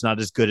about how it's not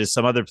as good as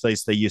some other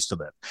place they used to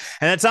live.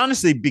 And that's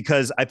honestly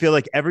because I feel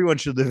like everyone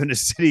should live in a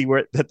city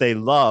that they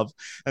love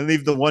and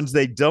leave the ones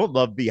they don't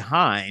love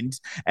behind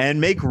and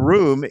make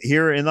room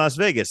here in Las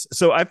Vegas.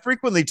 So I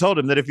frequently told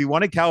him that if he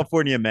wanted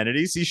California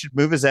amenities, he should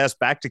move his ass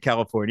back to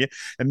California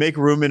and make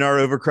room in our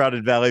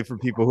overcrowded valley for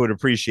people who would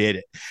appreciate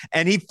it.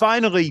 And he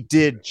finally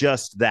did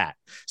just that.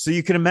 So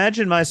you can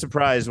imagine my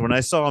surprise when I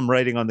saw him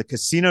writing on the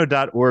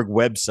Casino.org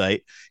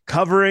website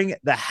covering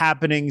the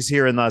happenings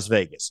here in Las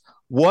Vegas.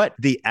 What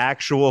the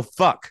actual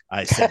fuck,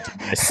 I said to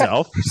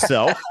myself.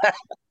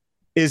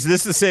 Is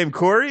this the same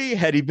Corey?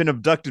 Had he been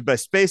abducted by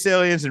space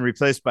aliens and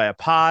replaced by a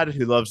pod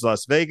who loves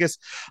Las Vegas?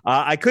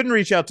 I couldn't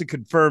reach out to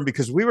confirm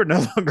because we were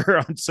no longer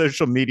on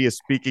social media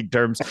speaking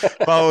terms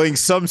following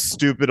some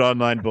stupid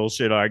online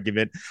bullshit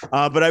argument.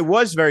 But I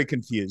was very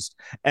confused.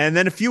 And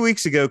then a few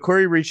weeks ago,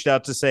 Corey reached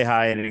out to say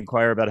hi and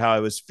inquire about how I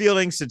was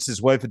feeling since his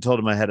wife had told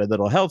him I had a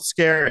little health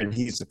scare and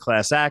he's a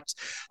class act.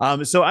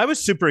 So I was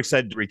super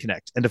excited to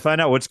reconnect and to find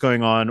out what's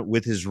going on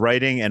with his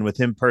writing and with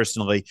him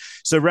personally.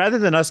 So rather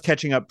than us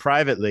catching up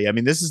privately, I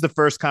mean, this is the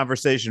first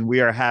conversation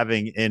we are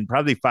having in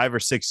probably 5 or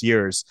 6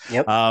 years.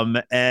 Yep.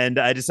 And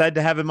I decided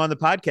to have him on the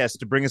podcast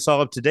to bring us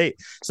all up to date.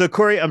 So,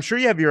 Corey, I'm sure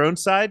you have your own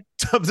side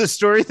of the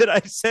story that I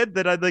said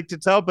that I'd like to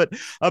tell, but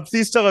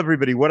please tell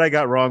everybody what I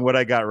got wrong, what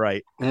I got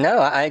right.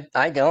 No,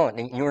 I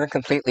don't. You were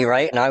completely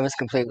right, and I was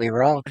completely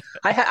wrong.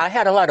 I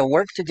had a lot of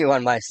work to do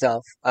on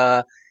myself.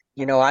 I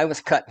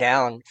was cut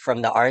down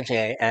from the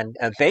RJ and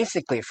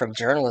basically from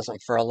journalism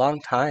for a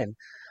long time.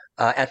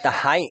 At the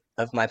height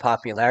of my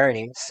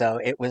popularity. So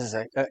it was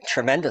a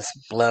tremendous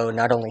blow,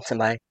 not only to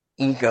my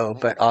ego,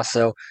 but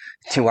also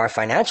to our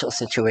financial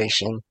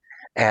situation.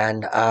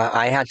 And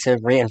I had to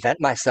reinvent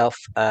myself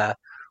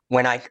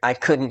when I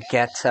couldn't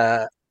get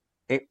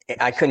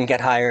I couldn't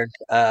get hired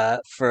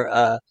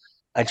for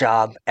a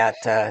job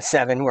at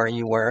Seven where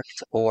you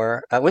worked,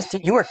 or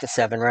you worked at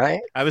Seven,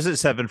 right? I was at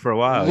Seven for a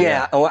while.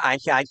 Yeah. Oh, I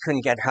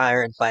couldn't get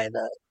hired by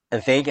the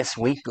Vegas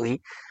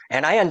Weekly.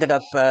 And I ended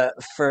up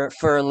for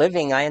a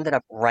living. I ended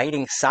up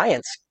writing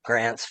science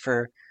grants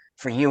for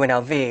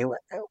UNLV,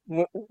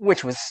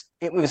 which was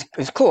it was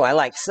cool. I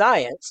liked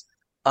science,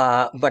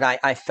 but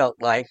I felt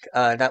like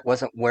that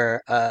wasn't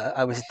where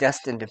I was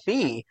destined to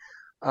be,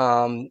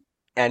 and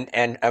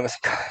I was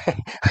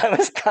I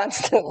was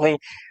constantly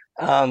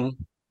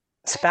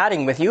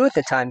spatting with you at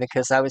the time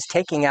because I was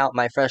taking out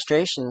my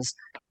frustrations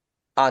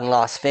on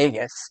Las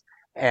Vegas,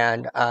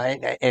 and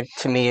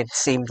to me it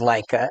seemed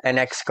like an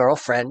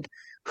ex-girlfriend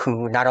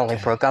who not only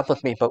broke up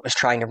with me, but was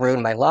trying to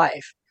ruin my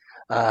life.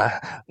 Through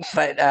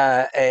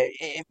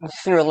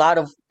a lot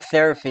of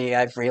therapy,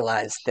 I've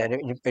realized that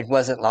it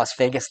wasn't Las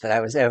Vegas that I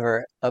was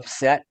ever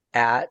upset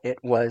at. It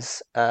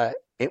was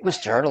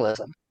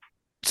journalism.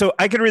 So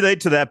I can relate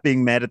to that,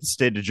 being mad at the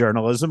state of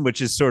journalism, which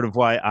is sort of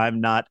why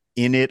I'm not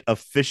in it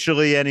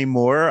officially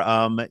anymore.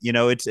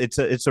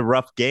 It's a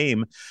rough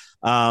game.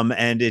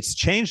 And it's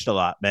changed a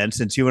lot, man,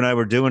 since you and I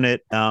were doing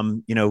it,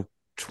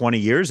 20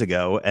 years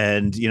ago,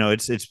 and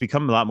it's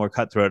become a lot more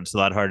cutthroat. It's a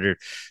lot harder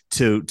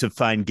to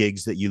find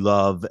gigs that you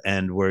love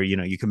and where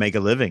you can make a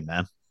living,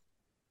 man.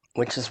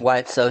 Which is why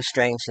it's so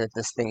strange that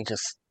this thing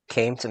just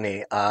came to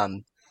me.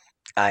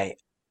 I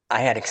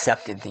had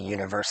accepted the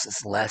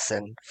universe's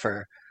lesson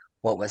for,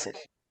 what was it,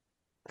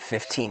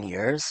 15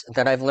 years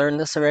that I've learned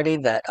this already,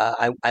 that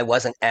I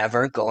wasn't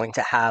ever going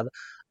to have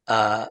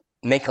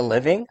make a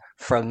living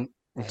from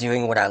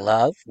doing what I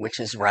love, which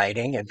is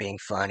writing and being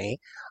funny.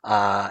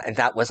 And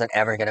that wasn't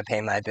ever going to pay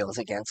my bills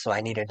again. So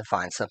I needed to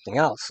find something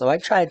else. So I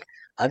tried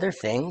other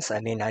things. I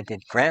mean, I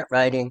did grant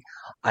writing.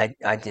 I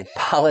did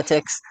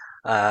politics.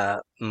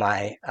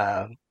 My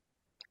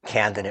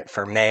candidate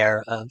for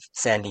mayor of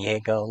San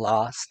Diego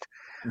lost.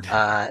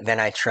 Then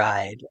I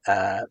tried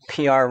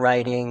PR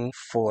writing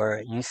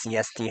for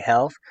UCSD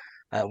Health,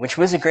 which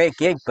was a great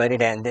gig, but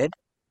it ended.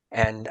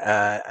 And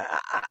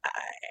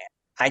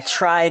I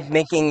tried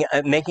making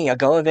a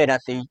go of it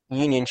at the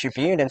Union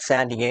Tribune in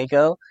San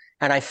Diego,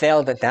 and I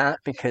failed at that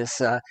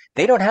because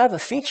they don't have a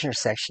feature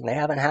section. They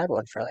haven't had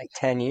one for like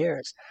 10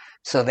 years.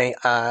 So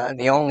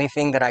the only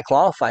thing that I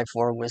qualified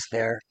for was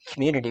their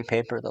community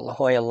paper, the La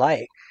Jolla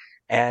Light.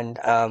 And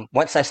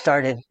once I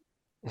started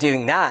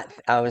doing that,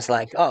 I was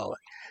like, oh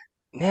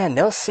man,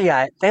 they'll see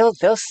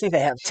they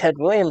have Ted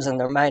Williams in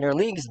their minor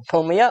leagues and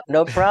pull me up,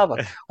 no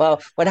problem. Well,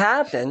 what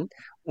happened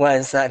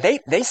was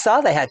they saw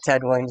they had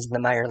Ted Williams in the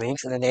minor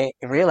leagues, and then they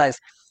realized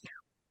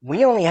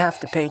we only have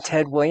to pay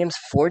Ted Williams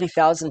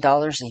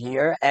 $40,000 a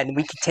year, and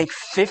we could take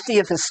 50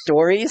 of his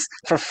stories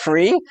for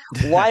free.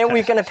 Why are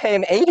we going to pay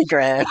him 80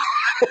 grand?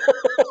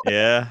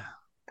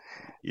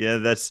 Yeah,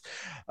 that's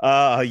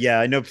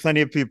I know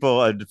plenty of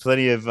people,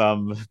 plenty of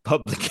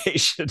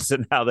publications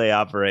and how they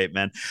operate,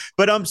 man.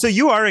 But so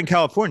you are in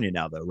California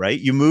now, though, right?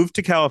 You moved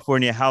to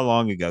California how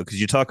long ago?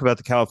 Because you talk about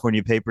the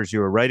California papers you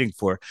were writing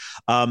for.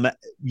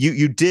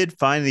 You did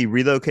finally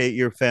relocate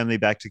your family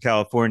back to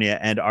California,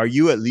 and are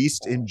you at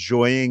least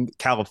enjoying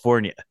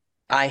California?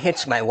 I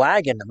hitched my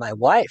wagon to my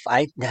wife.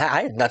 I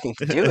had nothing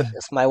to do with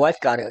this. My wife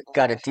got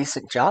a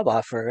decent job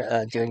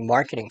offer doing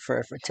marketing for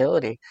a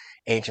fertility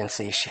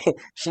agency.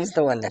 She's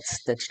the one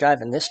that's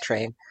driving this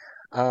train.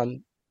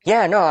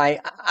 Yeah, no, I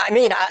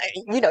mean,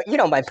 you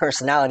know my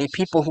personality.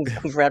 People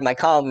who've read my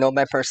column know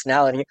my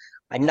personality.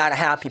 I'm not a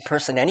happy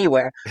person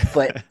anywhere,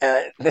 but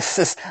this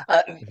is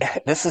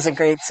a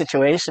great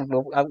situation.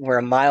 We're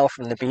a mile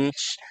from the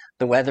beach.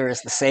 The weather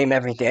is the same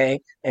every day.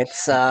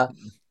 It's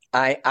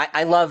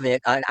I love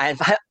it.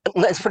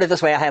 Let's put it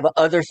this way: I have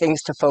other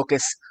things to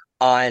focus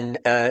on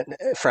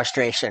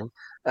frustration.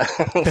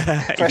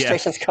 Yeah,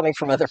 Frustration's coming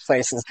from other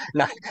places,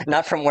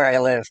 not from where I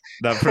live.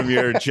 not from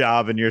your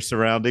job and your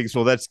surroundings.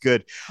 Well, that's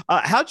good.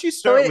 How'd you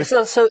So start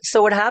with?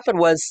 so what happened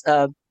was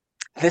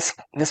this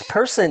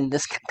person,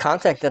 this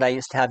contact that I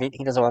used to have.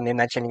 He doesn't want me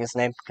mentioning his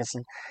name because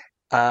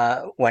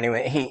well,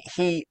 anyway,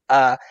 he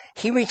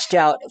reached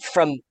out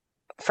from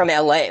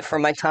LA,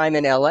 from my time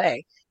in LA,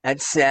 and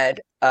said,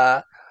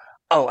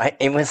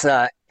 it was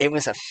a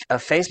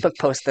Facebook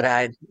post that I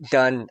had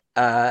done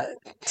a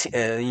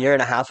year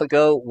and a half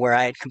ago, where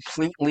I had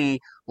completely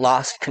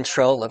lost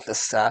control of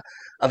this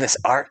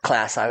art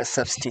class I was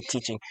substitute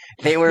teaching.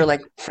 They were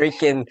like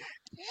freaking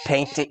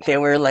painting. They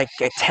were like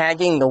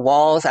tagging the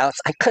walls out.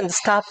 I couldn't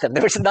stop them.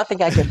 There was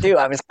nothing I could do.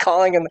 I was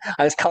calling him.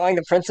 I was calling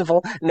the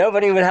principal.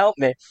 Nobody would help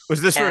me.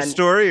 Was this for a And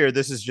story or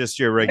this is just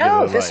your no,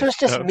 regular this life? was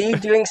just Oh, me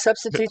doing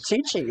substitute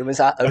teaching. It was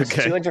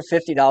okay.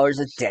 $250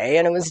 a day,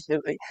 and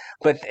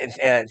but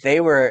they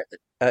were,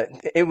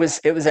 it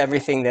was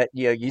everything that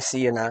you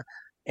see in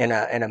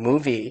a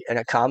movie, in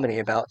a comedy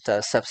about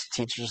substitute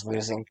teachers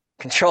losing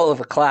control of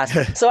a class.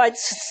 So I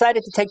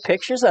decided to take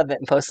pictures of it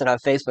and post it on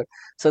Facebook.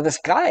 So this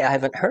guy I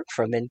haven't heard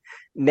from in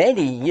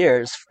many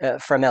years,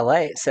 from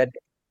LA, said,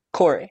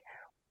 "Corey,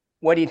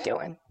 what are you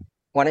doing?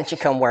 Why don't you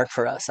come work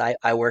for us?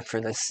 I work for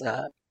this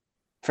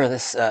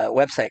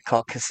website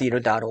called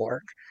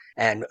casino.org,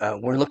 and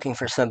we're looking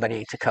for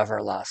somebody to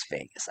cover Las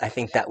Vegas. I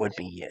think that would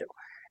be you."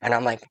 And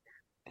I'm like,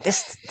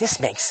 this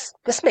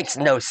makes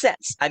no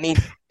sense. I mean,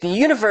 the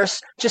universe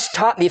just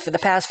taught me for the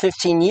past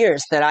 15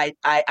 years that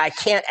I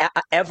can't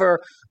ever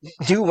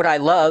do what I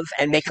love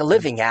and make a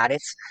living at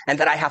it, and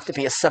that I have to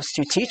be a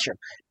substitute teacher.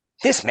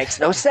 This makes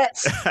no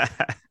sense.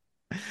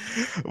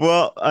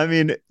 Well, I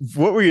mean,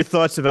 what were your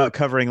thoughts about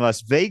covering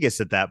Las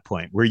Vegas at that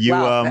point? Well, Were you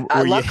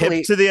hip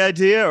luckily, to the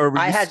idea, or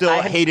were you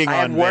still hating I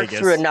had on worked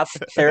through Vegas? enough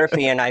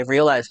therapy, and I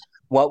realized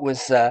what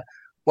was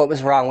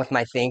wrong with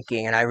my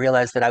thinking, and I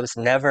realized that I was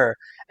never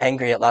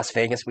angry at Las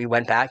Vegas. We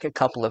went back a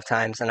couple of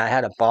times, and I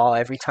had a ball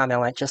every time I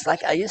went, just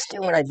like I used to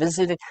when I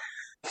visited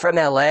from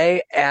LA.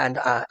 And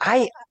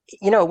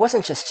it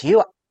wasn't just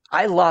you.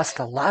 I lost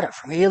a lot of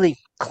really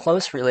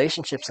close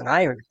relationships, and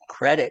I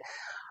regret it.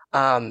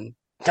 Um,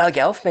 Doug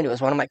Elfman, who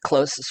was one of my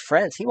closest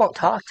friends, he won't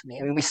talk to me.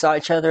 I mean, we saw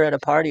each other at a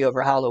party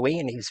over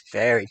Halloween. He was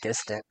very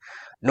distant.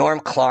 Norm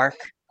Clark,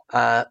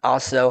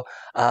 also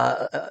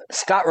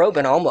Scott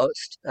Robin,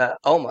 almost.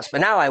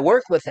 But now I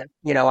work with him.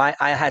 I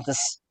had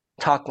this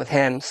talk with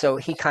him, so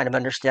he kind of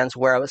understands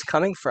where I was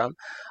coming from.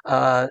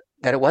 That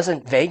it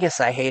wasn't Vegas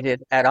I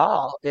hated at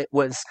all. It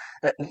was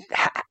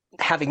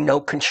having no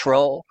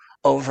control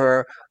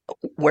over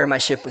where my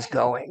ship was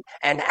going.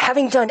 And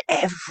having done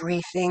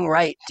everything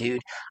right,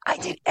 dude, I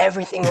did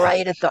everything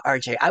right at the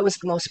RJ. I was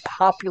the most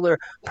popular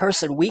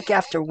person week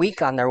after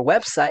week on their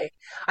website.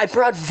 I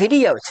brought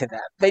video to them.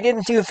 They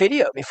didn't do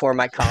video before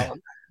my column.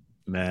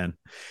 Man.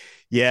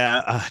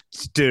 Yeah,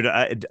 dude,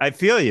 I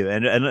feel you,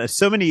 and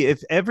so many.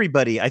 If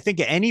everybody, I think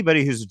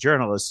anybody who's a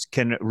journalist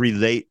can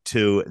relate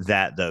to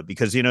that, though,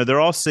 because we're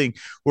all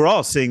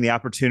seeing the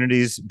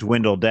opportunities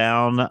dwindle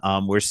down.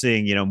 We're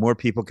seeing more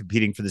people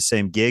competing for the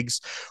same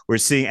gigs. We're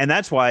seeing, and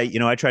that's why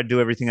I try to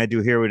do everything I do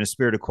here in a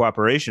spirit of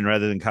cooperation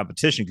rather than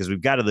competition, because we've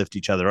got to lift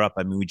each other up.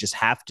 I mean, we just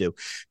have to,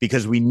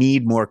 because we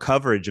need more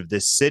coverage of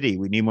this city.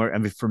 We need more. I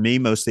mean, for me,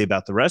 mostly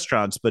about the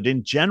restaurants, but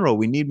in general,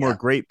 we need more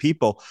great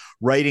people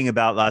writing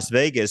about Las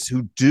Vegas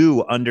who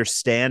do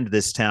understand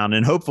this town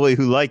and hopefully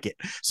who like it.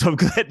 So I'm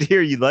glad to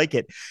hear you like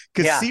it.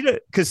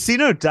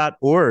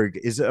 Casino.org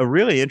is a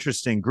really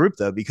interesting group,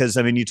 though, because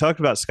I mean, you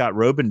talked about Scott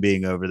Robin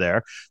being over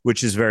there,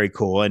 which is very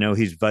cool. I know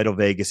he's Vital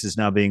Vegas is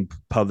now being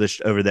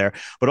published over there,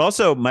 but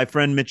also my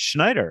friend Mitch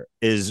Schneider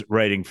is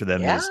writing for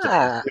them these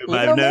days.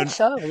 I've known.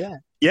 Mitch, oh, yeah.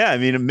 Yeah, I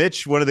mean,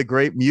 Mitch, one of the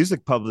great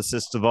music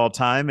publicists of all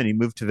time, and he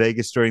moved to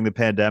Vegas during the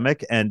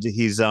pandemic, and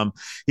he's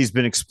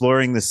been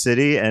exploring the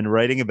city and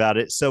writing about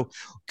it. So,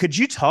 could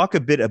you talk a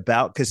bit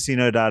about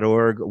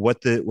casino.org,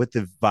 what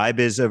the vibe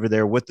is over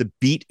there, what the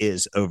beat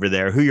is over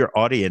there, who your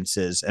audience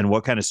is, and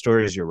what kind of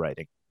stories you're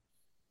writing?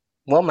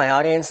 Well, my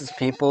audience is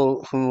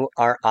people who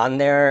are on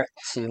there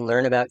to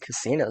learn about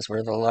casinos.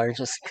 We're the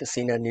largest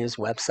casino news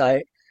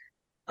website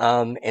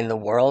in the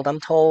world, I'm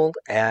told,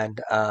 and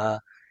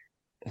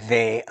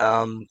they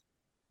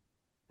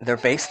they're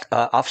based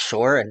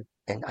offshore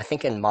and I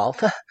think in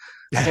Malta.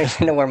 I don't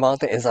even know where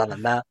Malta is on the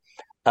map.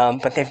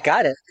 But they've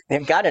got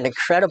an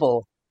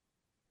incredible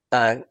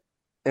uh,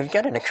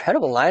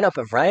 lineup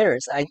of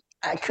writers.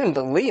 I couldn't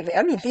believe it.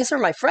 I mean, these are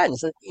my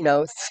friends,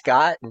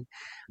 Scott and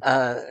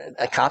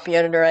a copy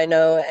editor I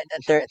know.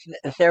 And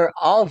they're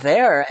all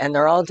there, and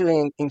they're all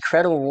doing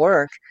incredible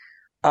work.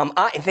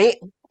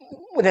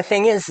 The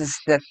thing is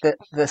that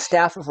the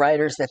staff of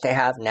writers that they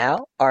have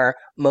now are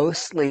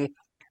mostly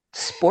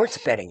sports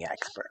betting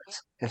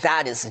experts.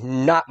 That is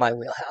not my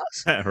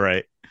wheelhouse.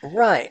 Right.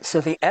 Right.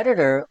 So the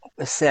editor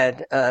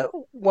said,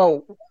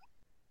 well,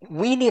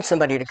 we need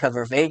somebody to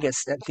cover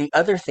Vegas, the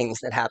other things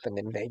that happened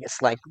in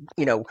Vegas, like,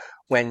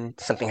 when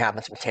something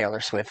happens with Taylor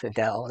Swift,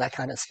 Adele, that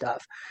kind of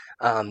stuff.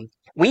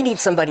 We need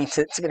somebody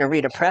to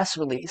read a press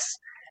release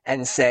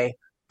and say,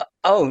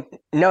 oh,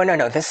 no, no,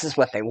 no, this is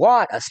what they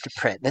want us to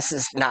print. This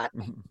is not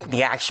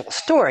the actual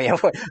story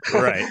of what.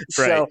 Right,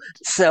 right.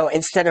 So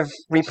instead of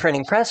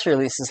reprinting press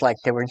releases like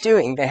they were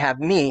doing, they have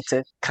me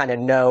to kind of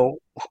know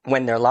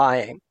when they're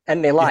lying,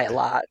 and they lie a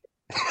lot.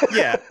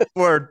 Yeah,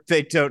 or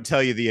they don't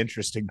tell you the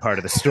interesting part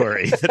of the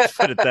story. Let's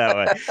put it that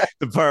way.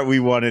 The part we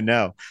want to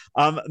know.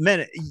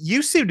 Man,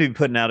 you seem to be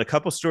putting out a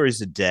couple stories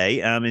a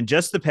day. In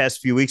just the past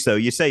few weeks, though,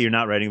 you say you're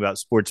not writing about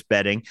sports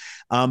betting,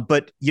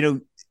 but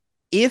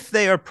if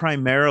they are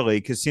primarily,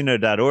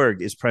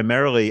 casino.org is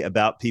primarily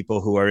about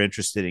people who are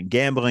interested in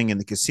gambling in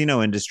the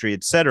casino industry,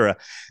 et cetera,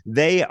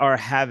 they are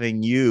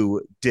having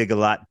you dig a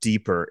lot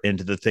deeper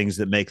into the things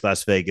that make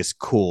Las Vegas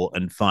cool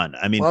and fun.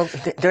 I mean, well,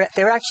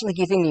 they're actually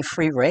giving me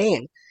free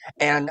reign,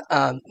 and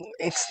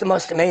it's the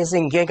most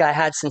amazing gig I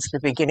had since the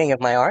beginning of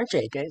my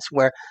RJ days,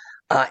 where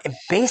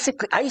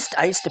basically I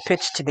used to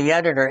pitch to the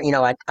editor,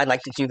 I'd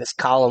like to do this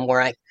column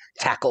where I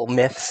tackle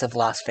myths of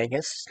Las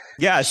Vegas.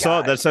 Yeah, I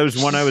saw that. That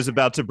was one I was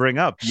about to bring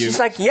up. She's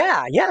like,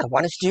 yeah,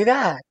 why don't you do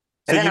that?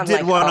 So you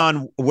did one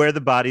on where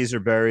the bodies are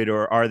buried,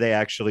 or are they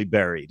actually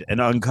buried,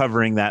 and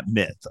uncovering that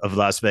myth of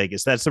Las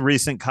Vegas. That's a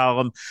recent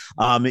column.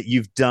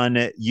 You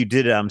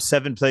did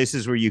 7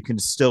 places where you can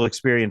still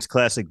experience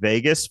classic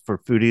Vegas. For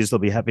foodies, they'll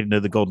be happy to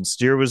know the Golden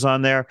Steer was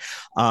on there.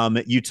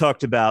 You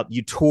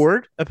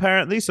toured,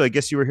 apparently. So I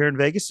guess you were here in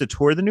Vegas to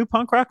tour the new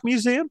punk rock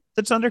museum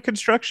that's under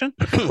construction,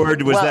 or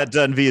was that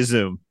done via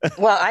Zoom?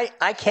 Well,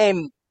 I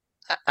came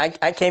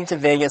to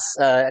Vegas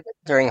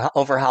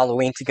over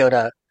Halloween to go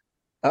to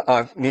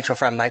our mutual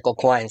friend Michael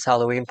Quine's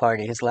Halloween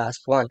party, his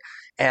last one.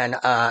 And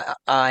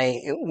I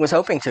was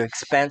hoping to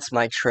expense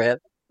my trip.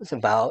 It was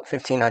about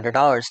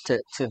 $1,500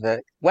 to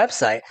the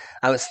website.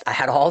 I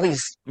had all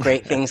these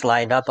great things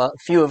lined up. A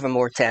few of them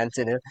were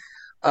tentative.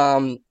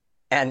 And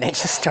they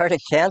just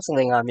started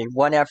canceling on me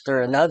one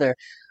after another.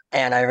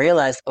 And I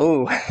realized,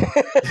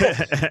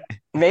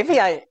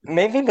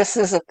 maybe this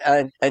is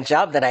a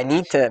job that I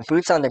need to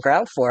boots on the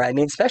ground for. I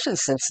mean, especially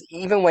since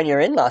even when you're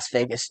in Las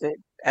Vegas,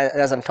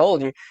 as I'm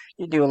told, you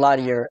do a lot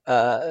of your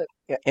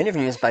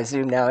interviews by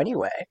Zoom now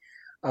anyway.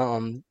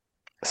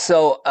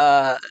 So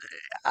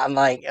I'm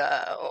like,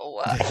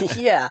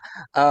 yeah.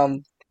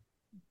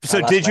 So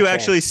did you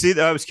actually see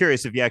that? I was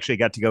curious if you actually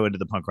got to go into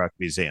the punk rock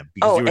museum,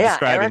 because you were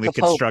describing the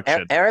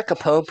construction. Erica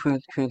Pope,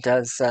 who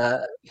does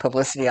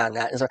publicity on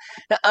that, is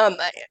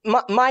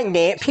my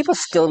name. People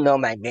still know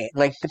my name.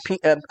 Like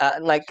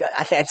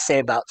I'd say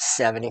about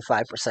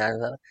 75%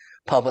 of the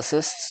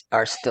publicists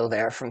are still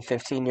there from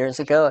 15 years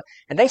ago,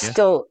 and they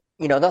still.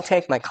 They'll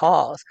take my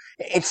calls.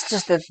 It's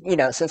just that,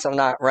 since I'm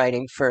not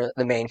writing for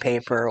the main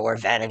paper or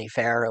Vanity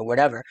Fair or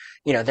whatever,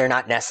 they're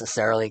not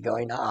necessarily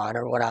going to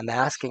honor what I'm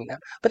asking them.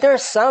 But there are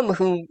some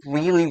who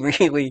really,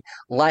 really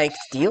liked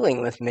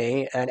dealing with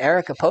me, and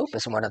Erica Pope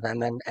is one of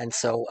them. And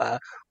so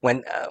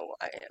when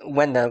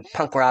the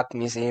Punk Rock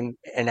Museum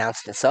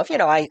announced itself,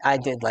 I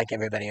did like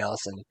everybody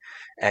else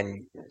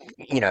and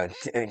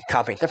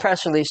copied the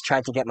press release,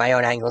 tried to get my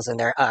own angles in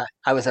there.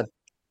 I was a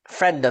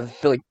friend of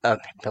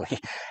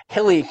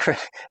Hilly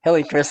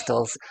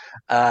Crystal's.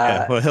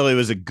 Hilly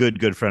was a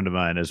good friend of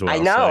mine as well. I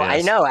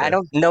know. I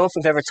don't know if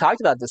we've ever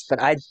talked about this,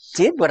 but I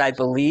did what I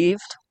believe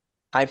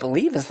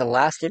is the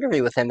last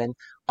interview with him in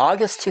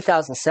August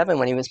 2007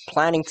 when he was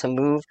planning to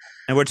move.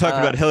 And we're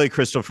talking about Hilly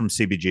Crystal from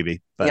CBGB,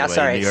 by the way,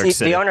 sorry. in New York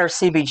City. The owner of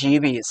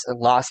CBGB's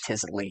lost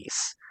his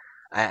lease.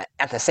 At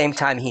the same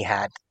time, he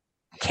had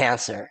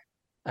cancer.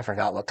 I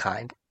forgot what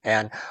kind.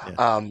 And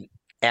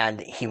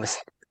he was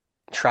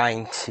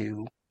trying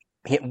to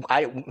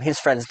his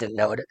friends didn't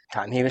know it at the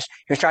time. He was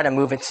trying to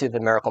move it to the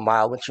Miracle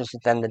Mile, which was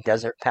then the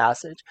Desert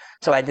Passage.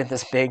 So I did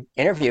this big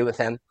interview with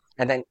him,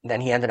 and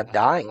then he ended up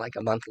dying like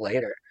a month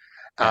later.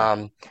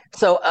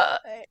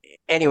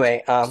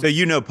 Anyway,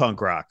 so punk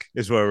rock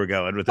is where we're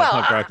going with the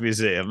Punk Rock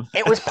Museum.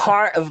 It was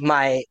part of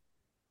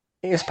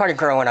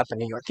growing up in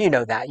New York. You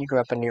know that. You grew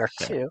up in New York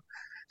too.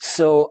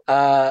 So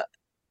I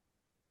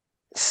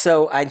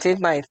did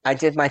my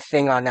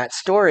thing on that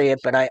story,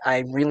 but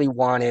I really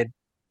wanted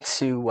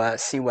to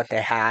see what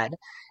they had,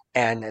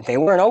 and they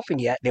weren't open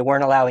yet. They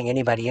weren't allowing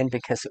anybody in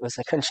because it was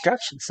a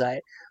construction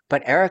site.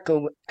 But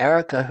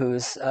Erica, who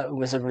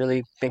was a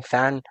really big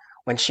fan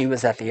when she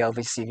was at the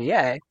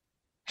LVCVA,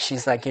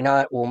 she's like,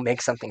 what, we'll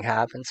make something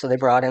happen. So they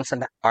brought in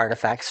some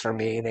artifacts for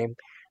me. They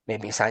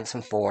made me sign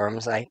some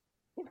forms. I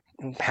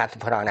had to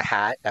put on a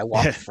hat. I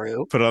walked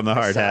through. Put on the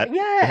hard hat.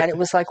 Yeah, and it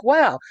was like,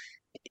 wow.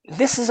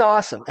 This is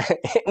awesome.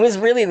 It was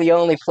really the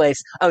only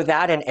place.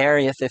 That and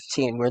Area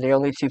 15 were the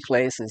only 2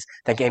 places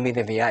that gave me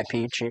the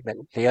VIP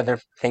treatment. The other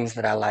things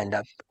that I lined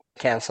up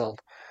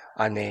canceled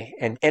on me,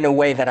 and in a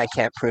way that I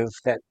can't prove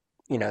that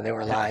they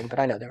were lying, but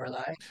I know they were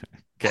lying.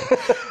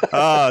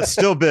 Okay.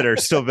 Still bitter.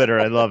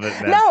 I love it,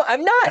 man. No,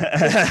 I'm not.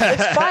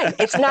 It's fine.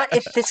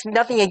 It's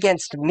nothing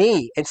against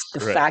me. It's the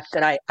fact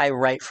that I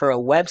write for a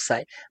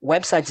website.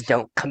 Websites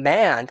don't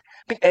command,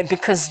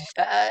 because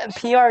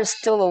PR is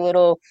still a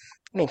little.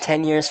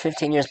 10 years,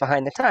 15 years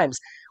behind the times.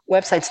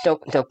 Websites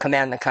don't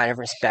command the kind of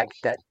respect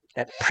that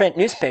print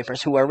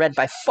newspapers, who are read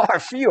by far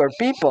fewer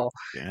people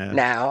Yeah.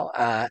 now,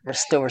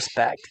 still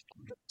respect.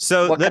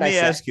 So What let can I me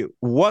say? ask you,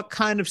 what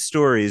kind of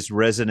stories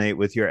resonate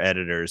with your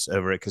editors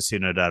over at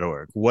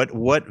casino.org?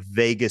 What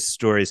Vegas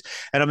stories?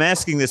 And I'm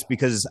asking this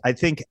because I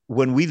think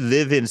when we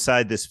live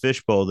inside this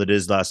fishbowl that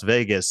is Las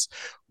Vegas,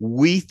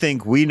 we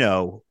think we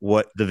know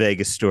what the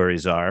Vegas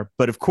stories are.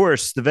 But of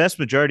course, the vast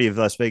majority of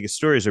Las Vegas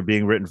stories are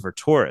being written for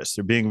tourists.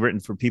 They're being written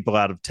for people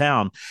out of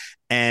town.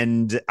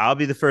 And I'll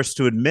be the first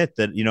to admit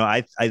that,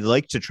 I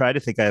like to try to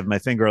think I have my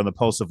finger on the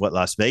pulse of what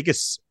Las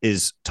Vegas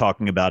is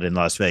talking about in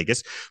Las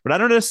Vegas, but I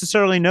don't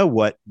necessarily know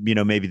what,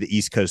 maybe the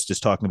East Coast is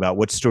talking about,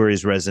 what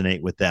stories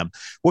resonate with them.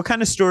 What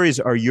kind of stories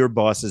are your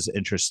bosses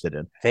interested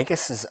in?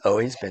 Vegas has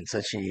always been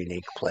such a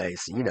unique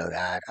place. You know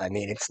that. I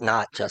mean, it's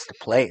not just a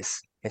place.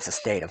 It's a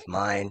state of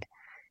mind.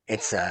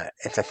 It's a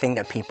thing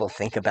that people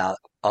think about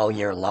all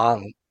year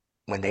long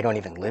when they don't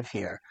even live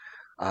here.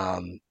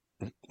 Um,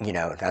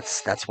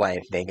 that's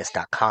why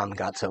Vegas.com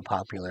got so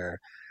popular,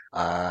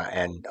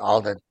 and all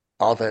the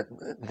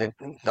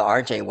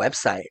RJ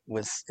website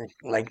was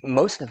like,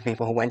 most of the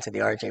people who went to the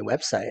RJ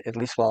website, at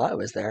least while I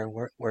was there,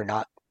 were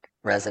not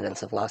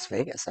residents of Las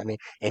Vegas. I mean,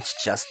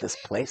 it's just this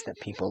place that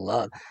people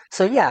love.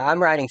 So yeah,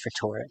 I'm writing for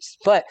tourists,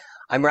 but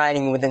I'm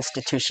writing with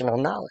institutional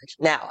knowledge.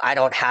 Now, I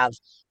don't have,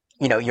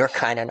 your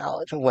kind of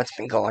knowledge of what's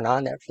been going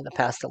on there for the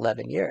past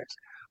 11 years,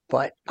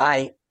 but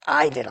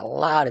I did a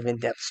lot of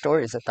in-depth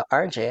stories at the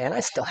RJ, and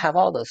I still have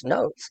all those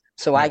notes,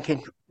 so I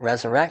could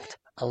resurrect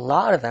a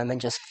lot of them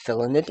and just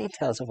fill in the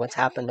details of what's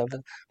happened over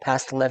the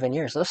past 11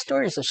 years. Those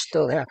stories are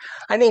still there.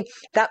 I mean,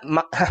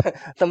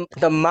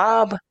 the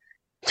mob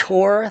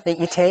tour that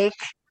you take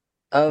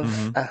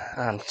of,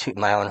 I'm tooting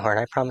my own horn.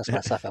 I promised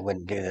myself I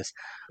wouldn't do this,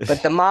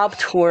 but the mob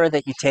tour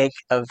that you take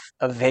of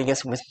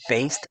Vegas was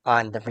based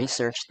on the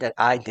research that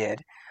I did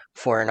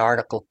for an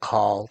article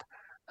called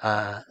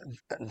uh,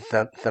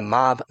 the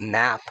mob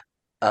map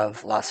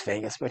of Las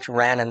Vegas, which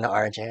ran in the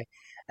RJ,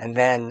 and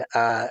then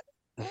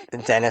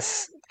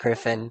Dennis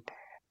Griffin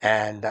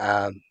and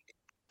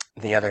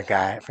the other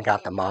guy, I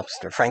forgot the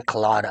mobster, Frank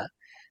Collada.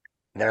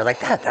 They're like,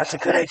 that's a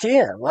good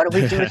idea. Why don't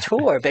we do a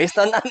tour based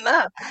on that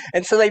map?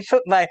 And so they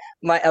put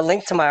a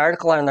link to my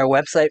article on their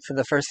website for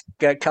the first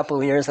couple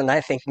of years, and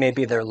I think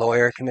maybe their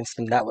lawyer convinced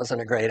them that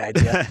wasn't a great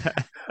idea.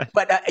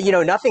 But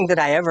nothing that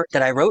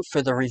I wrote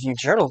for the Review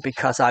Journal,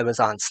 because I was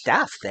on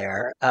staff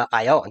there,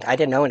 I owned. I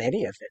didn't own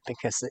any of it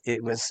because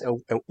it was,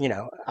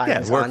 I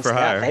was work on for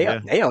staff.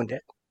 hire. They owned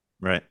it.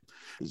 Right.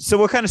 So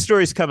what kind of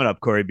stories coming up,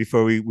 Corey,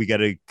 before we got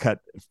to cut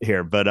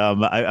here? But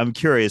I'm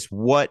curious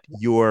what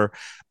you're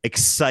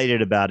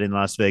excited about in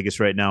Las Vegas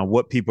right now,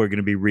 what people are going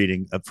to be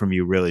reading up from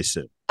you really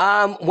soon.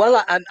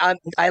 Well,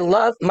 I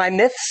love my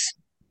myths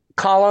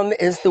column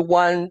is the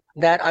one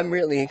that I'm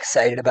really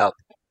excited about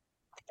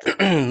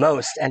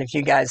most. And if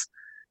you guys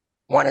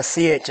want to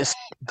see it, just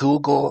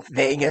Google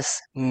Vegas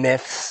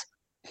myths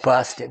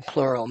busted,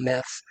 plural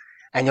myths,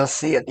 and you'll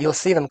see it. You'll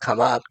see them come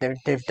up.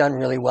 They've done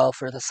really well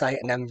for the site,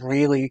 and I'm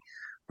really,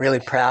 really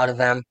proud of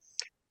them.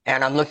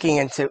 And I'm looking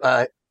into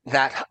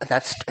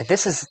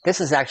this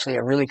is actually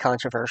a really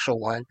controversial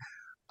one.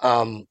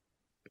 Um,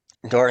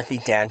 Dorothy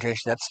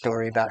Dandridge, that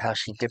story about how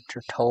she dipped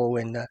her toe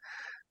in the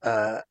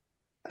uh,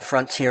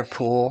 Frontier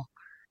pool,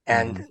 Mhm.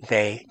 and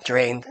they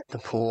drained the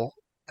pool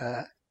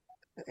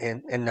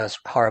in those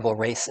horrible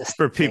racist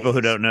For people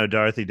who things. don't know,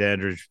 Dorothy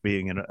Dandridge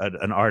being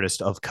an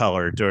artist of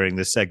color during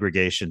the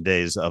segregation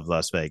days of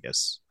Las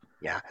Vegas.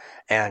 Yeah,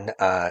 and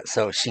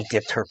so she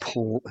dipped her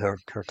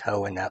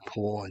toe in that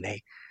pool, and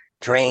they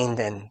drained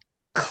and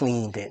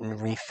cleaned it and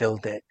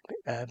refilled it,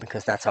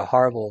 because that's a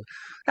horrible.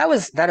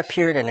 That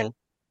appeared in a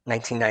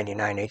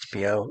 1999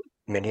 HBO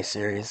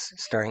miniseries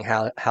starring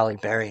Halle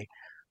Berry,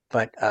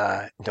 but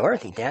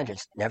Dorothy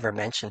Dandridge never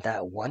mentioned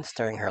that once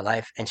during her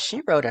life, and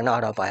she wrote an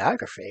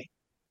autobiography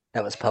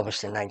that was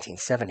published in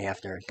 1970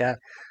 after her death.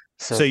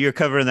 So So you're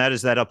covering that.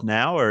 Is that up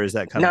now or is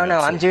that coming no, up no,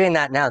 I'm soon? doing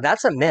that now.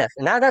 That's a myth.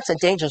 Now that's a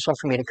dangerous one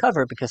for me to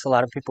cover, because a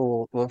lot of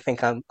people will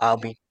think I'll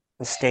be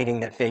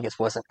stating that Vegas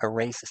wasn't a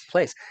racist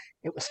place.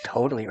 It was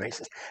totally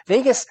racist.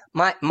 Vegas,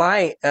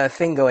 my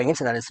thing going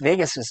into that is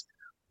Vegas is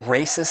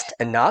racist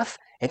enough.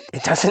 It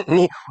doesn't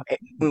need.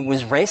 It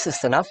was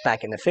racist enough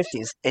back in the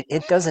 50s.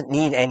 It doesn't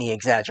need any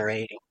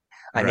exaggerating.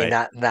 I mean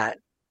Right. that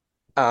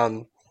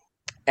um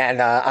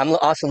and I'm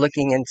also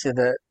looking into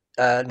the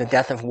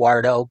death of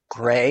Wardo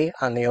Gray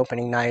on the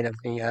opening night of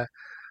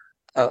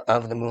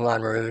the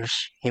Moulin Rouge.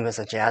 He was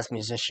a jazz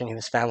musician. He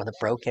was found with a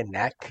broken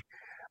neck.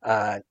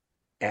 Uh,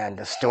 and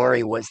the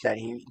story was that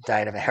he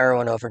died of a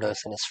heroin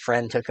overdose, and his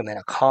friend took him in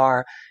a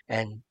car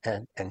and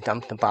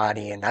dumped the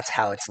body, and that's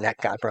how its neck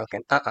got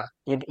broken.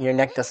 Your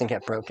neck doesn't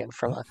get broken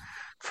from a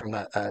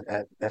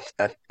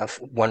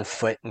 1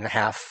 foot and a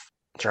half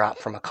drop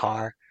from a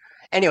car.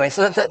 Anyway,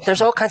 so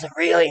there's all kinds of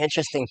really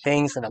interesting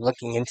things that I'm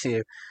looking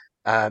into,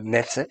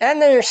 myths,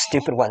 and there's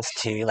stupid ones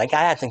too. Like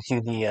I had to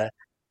do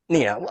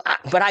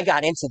but I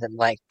got into them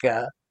like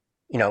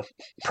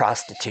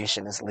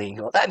prostitution is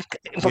legal.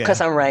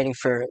 Because I'm writing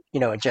for,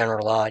 a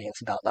general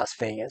audience about Las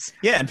Vegas.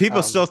 Yeah, and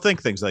people still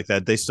think things like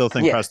that. They still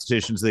think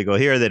prostitution's legal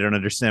here. They don't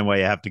understand why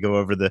you have to go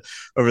over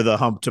the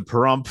hump to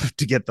perump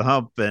to get the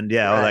hump, and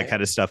all that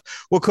kind of stuff.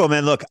 Well, cool,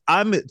 man. Look,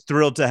 I'm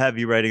thrilled to have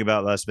you writing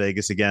about Las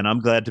Vegas again. I'm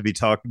glad to be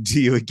talking to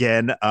you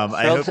again.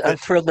 I'm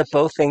thrilled at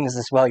both things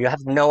as well. You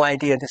have no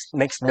idea. This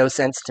makes no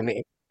sense to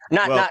me.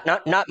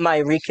 Not my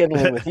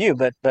rekindling with you,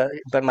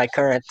 but my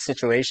current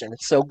situation.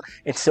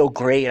 It's so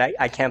great.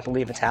 I can't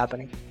believe it's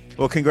happening.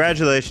 Well,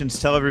 congratulations.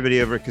 Tell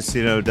everybody over at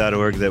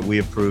casino.org that we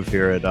approve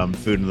here at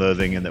Food and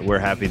Loathing, and that we're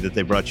happy that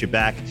they brought you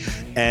back.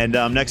 And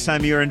next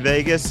time you're in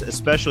Vegas,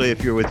 especially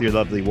if you're with your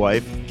lovely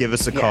wife, give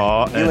us a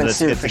call. You and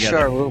Sue, for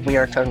sure. We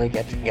are totally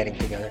getting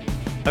together.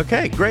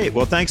 Okay, great.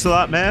 Well, thanks a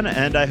lot, man.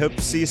 And I hope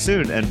to see you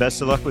soon. And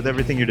best of luck with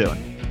everything you're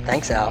doing.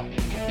 Thanks, Al.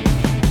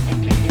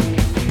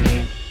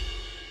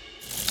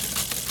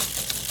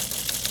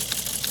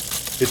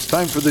 It's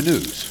time for the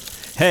news.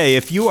 Hey,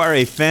 if you are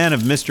a fan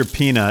of Mr.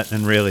 Peanut,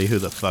 and really, who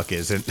the fuck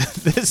isn't,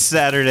 this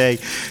Saturday,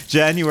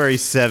 January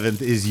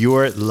 7th, is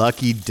your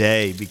lucky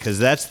day, because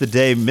that's the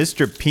day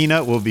Mr.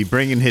 Peanut will be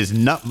bringing his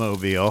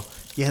Nutmobile.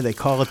 Yeah, they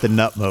call it the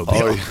Nutmobile.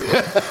 Oh,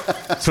 yeah.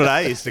 That's what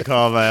I used to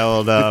call my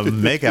old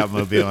makeout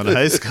mobile in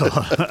high school.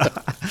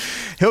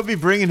 He'll be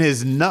bringing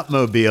his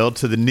Nutmobile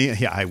to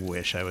the I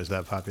wish I was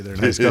that popular in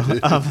high school.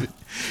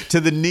 To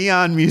the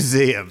Neon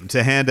Museum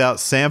to hand out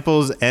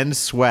samples and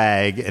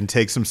swag and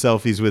take some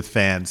selfies with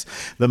fans.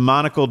 The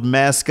monocled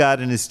mascot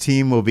and his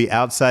team will be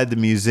outside the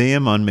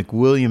museum on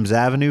McWilliams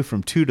Avenue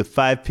from 2 to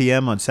 5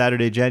 p.m. on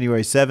Saturday,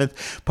 January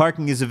 7th.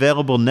 Parking is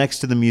available next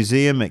to the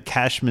museum at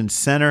Cashman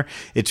Center.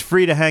 It's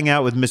free to hang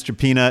out with Mr.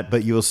 Peanut,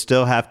 but you will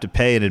still have to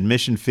pay an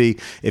admission fee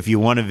if you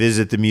want to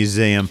visit the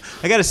museum.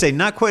 I got to say,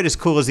 not quite as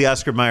cool as the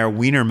Oscar Mayer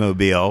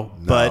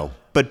Wienermobile,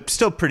 but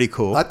still pretty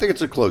cool. I think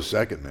it's a close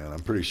second, man. I'm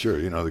pretty sure.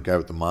 The guy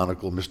with the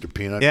monocle, Mr.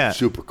 Peanut,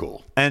 super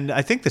cool. And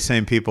I think the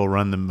same people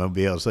run the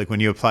mobiles. Like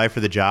when you apply for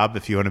the job,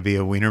 if you want to be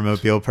a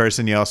Wienermobile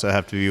person, you also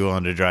have to be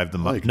willing to drive the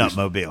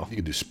Nutmobile. You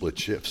can do split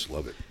shifts.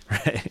 Love it.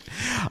 Right.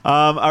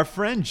 Our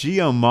friend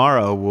Gio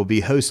Morrow will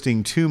be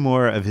hosting 2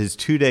 more of his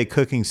 2-day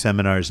cooking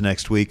seminars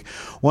next week.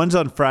 One's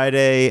on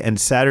Friday and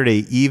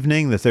Saturday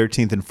evening, the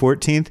 13th and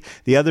 14th.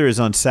 The other is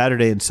on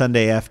Saturday and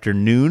Sunday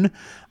afternoon.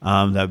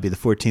 That would be the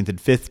 14th and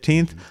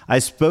 15th. I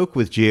spoke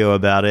with Gio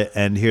about it,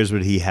 and here's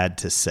what he had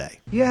to say.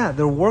 Yeah,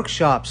 they're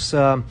workshops.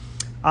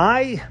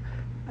 I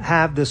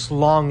have this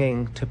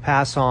longing to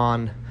pass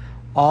on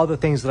all the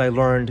things that I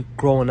learned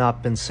growing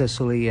up in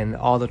Sicily and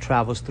all the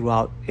travels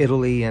throughout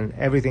Italy and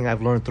everything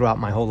I've learned throughout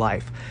my whole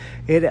life.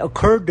 It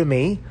occurred to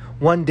me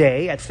one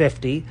day at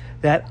 50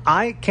 that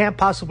I can't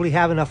possibly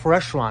have enough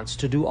restaurants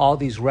to do all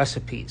these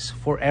recipes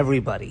for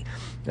everybody.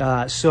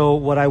 So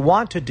what I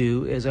want to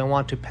do is I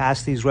want to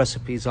pass these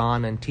recipes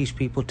on and teach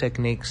people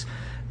techniques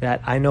that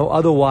I know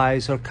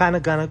otherwise are kind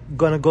of gonna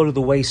go to the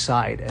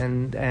wayside,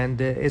 and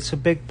it's a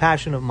big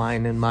passion of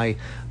mine in my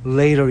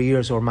later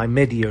years, or my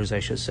mid years, I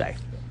should say.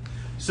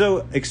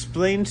 So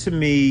explain to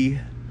me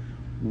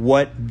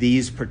what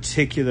these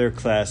particular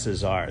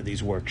classes are,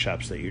 these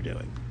workshops that you're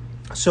doing.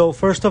 So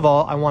first of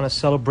all, I want to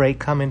celebrate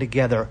coming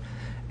together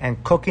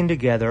and cooking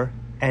together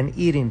and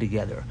eating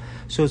together.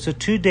 So it's a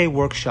 2-day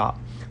workshop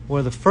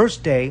where the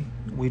first day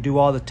we do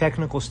all the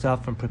technical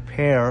stuff and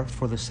prepare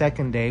for the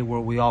second day, where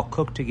we all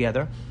cook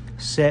together,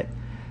 sit,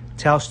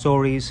 tell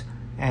stories,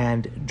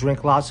 and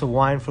drink lots of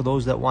wine for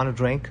those that want to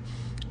drink,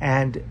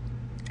 and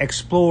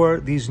explore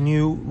these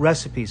new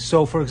recipes.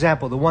 So for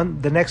example,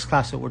 the next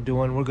class that we're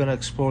doing, we're going to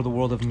explore the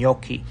world of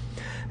gnocchi.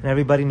 And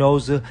everybody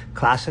knows the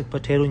classic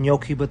potato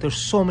gnocchi, but there's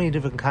so many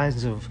different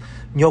kinds of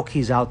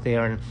gnocchis out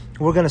there, and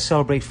we're going to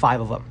celebrate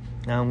 5 of them.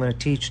 Now I'm going to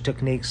teach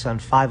techniques on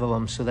 5 of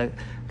them so that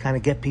kind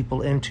of get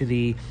people into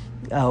the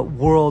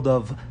world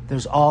of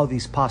there's all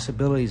these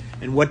possibilities.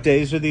 And what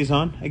days are these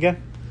on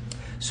again?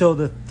 So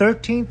the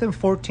 13th and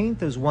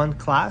 14th is one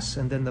class,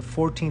 and then the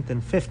 14th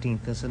and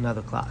 15th is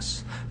another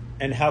class.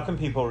 And how can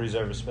people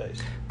reserve a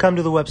space? Come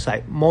to the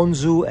website,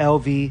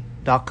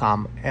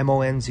 monzulv.com,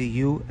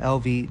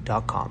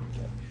 monzulv.com.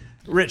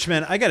 Rich,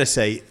 man, I got to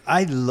say,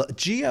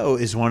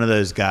 Gio is one of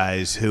those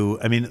guys who,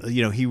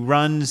 he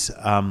runs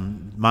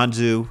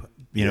Manzu,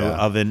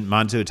 oven,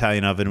 Manzu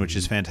Italian Oven, which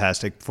is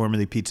fantastic,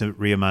 formerly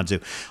Pizzeria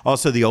Manzu.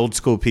 Also the old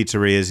school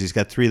pizzerias. He's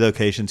got 3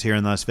 locations here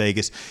in Las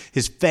Vegas.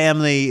 His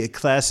family, a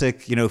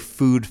classic,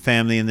 food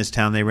family in this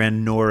town. They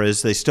ran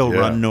Nora's. They still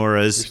run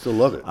Nora's. They still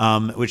love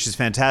it. Which is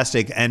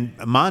fantastic. And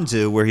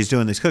Manzu, where he's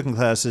doing these cooking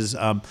classes,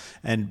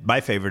 and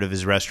my favorite of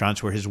his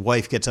restaurants, where his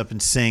wife gets up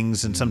and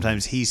sings, and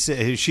sometimes she's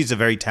a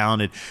very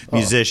talented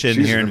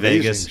musician here in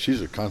Vegas.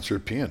 She's a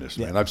concert pianist,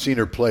 man. I've seen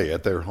her play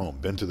at their home,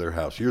 been to their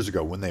house years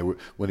ago when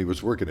he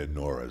was working at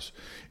Nora's,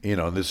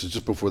 and this is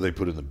just before they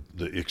put in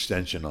the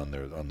extension on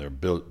their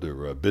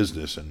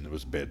business, and it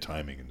was bad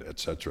timing,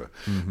 etc.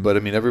 Mm-hmm.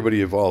 But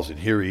everybody evolves, and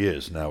here he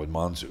is now with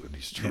Manzu, and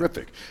he's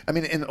terrific.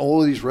 And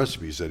all of these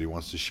recipes that he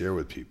wants to share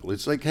with people,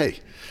 it's like, hey,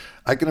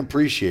 I can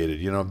appreciate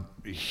it.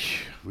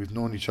 we've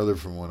known each other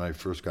from when I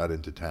first got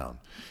into town,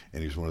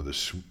 and he's one of the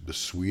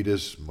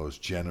sweetest,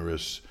 most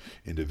generous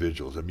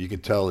individuals. I mean, you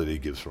can tell that he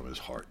gives from his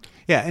heart.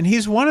 Yeah, and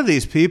he's one of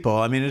these people.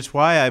 I mean, it's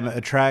why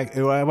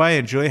why I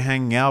enjoy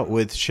hanging out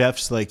with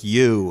chefs like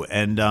you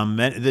and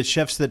the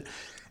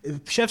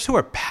chefs who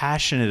are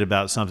passionate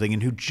about something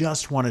and who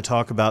just want to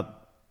talk about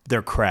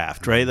their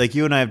craft, right? Like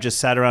you and I have just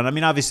sat around. I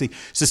mean, obviously,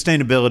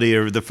 sustainability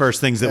are the first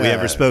things that we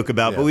ever spoke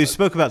about, but we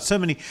spoke about so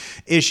many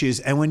issues.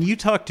 And when you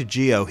talk to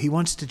Gio, he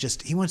wants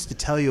to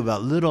tell you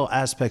about little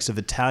aspects of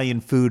Italian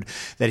food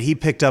that he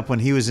picked up when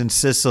he was in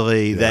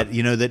Sicily. That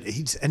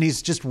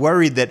he's just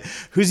worried that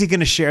who's he going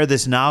to share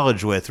this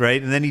knowledge with,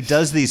 right? And then he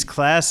does these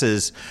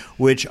classes,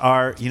 which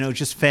are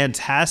just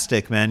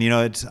fantastic, man.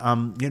 It's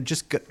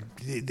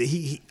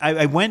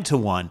I went to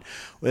one,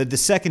 the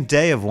second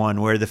day of one,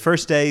 where the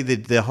first day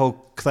the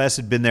whole class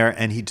had been there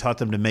and he taught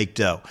them to make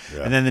dough.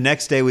 Yeah. And then the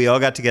next day we all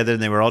got together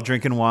and they were all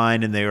drinking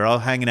wine and they were all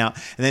hanging out.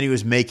 And then he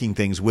was making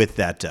things with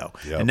that dough.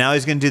 Yep. And now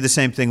he's going to do the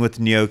same thing with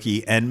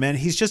gnocchi. And man,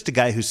 he's just a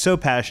guy who's so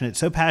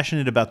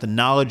passionate about the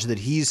knowledge that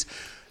he's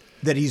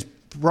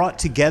brought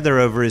together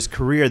over his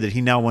career that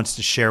he now wants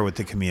to share with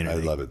the community.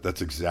 I love it.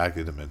 That's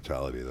exactly the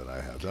mentality that I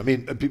have. I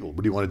mean, people,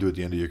 what do you want to do at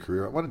the end of your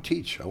career? I want to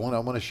teach. I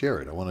want to share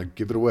it. I want to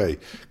give it away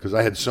because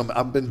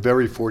I've been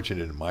very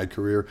fortunate in my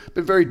career.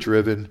 Been very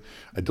driven.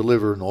 I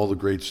deliver and all the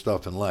great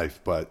stuff in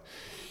life, but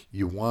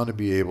you want to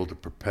be able to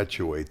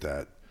perpetuate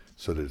that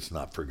so that it's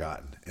not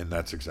forgotten. And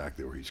that's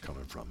exactly where he's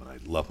coming from, and I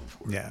love him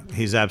for it. Yeah,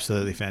 he's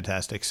absolutely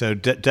fantastic. So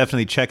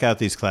definitely check out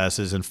these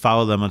classes and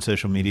follow them on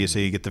social media so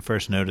you get the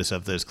first notice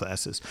of those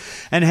classes.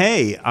 And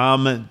hey,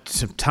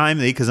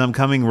 timely, because I'm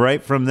coming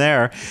right from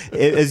there.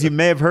 As you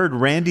may have heard,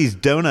 Randy's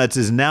Donuts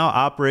is now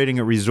operating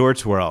at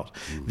Resorts World.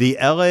 The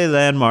LA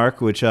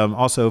landmark, which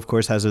also, of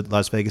course, has a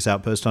Las Vegas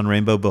outpost on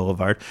Rainbow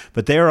Boulevard,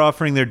 but they are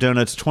offering their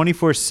donuts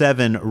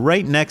 24/7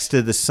 right next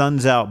to the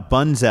Suns Out,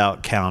 Buns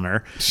Out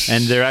counter,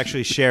 and they're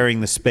actually sharing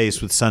the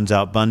space with Suns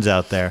Out, Buns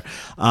Out there.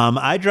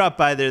 I dropped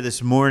by there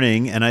this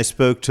morning and I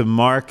spoke to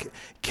Mark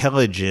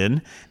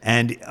Kelligan,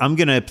 and I'm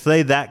going to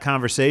play that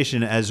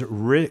conversation as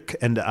Rick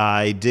and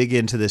I dig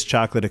into this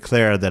chocolate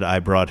eclair that I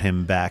brought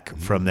him back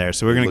from there.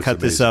 So we're going to cut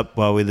this up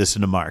while we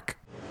listen to Mark.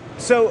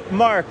 So,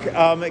 Mark,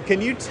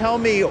 can you tell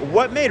me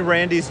what made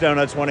Randy's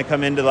Donuts want to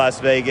come into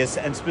Las Vegas,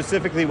 and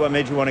specifically what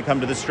made you want to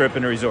come to the Strip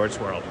and Resorts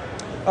World?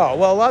 Oh,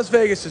 well, Las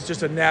Vegas is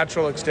just a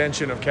natural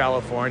extension of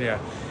California.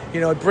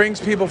 It brings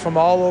people from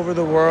all over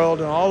the world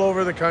and all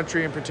over the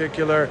country in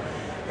particular,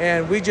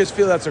 and we just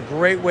feel that's a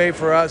great way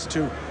for us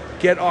to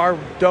get our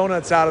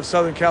donuts out of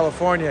Southern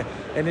California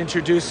and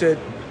introduce it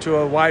to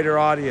a wider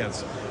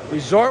audience.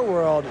 Resort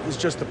World is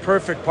just the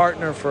perfect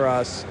partner for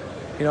us.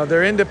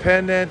 They're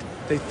independent,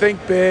 they think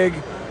big,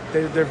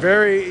 they're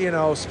very,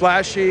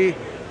 splashy,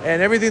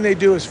 and everything they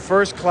do is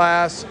first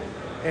class,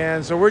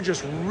 and so we're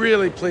just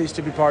really pleased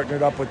to be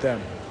partnered up with them.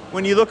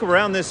 When you look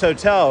around this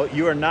hotel,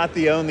 you are not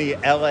the only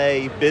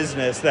LA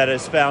business that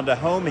has found a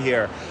home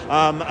here.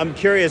 I'm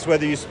curious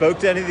whether you spoke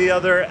to any of the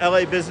other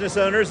LA business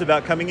owners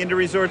about coming into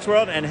Resorts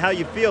World and how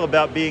you feel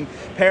about being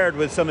paired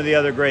with some of the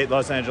other great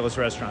Los Angeles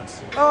restaurants.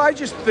 Oh, I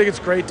just think it's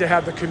great to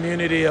have the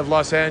community of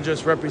Los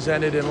Angeles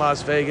represented in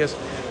Las Vegas,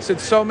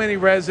 since so many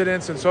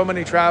residents and so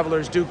many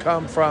travelers do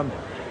come from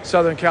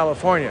Southern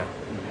California.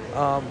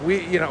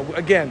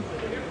 Again,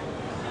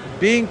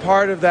 being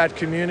part of that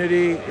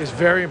community is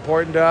very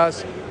important to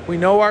us. We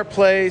know our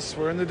place.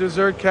 We're in the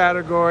dessert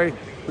category.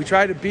 We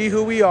try to be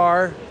who we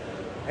are,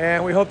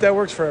 and we hope that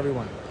works for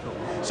everyone.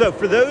 So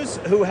for those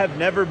who have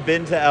never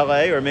been to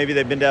LA, or maybe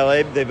they've been to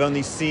LA, they've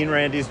only seen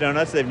Randy's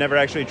Donuts, they've never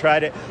actually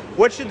tried it,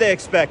 what should they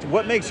expect?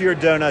 What makes your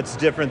donuts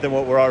different than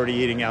what we're already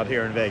eating out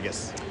here in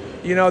Vegas?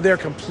 They're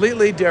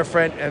completely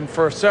different, and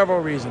for several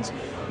reasons.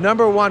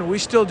 Number one, we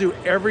still do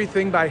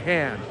everything by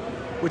hand,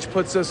 which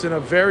puts us in a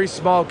very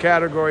small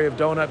category of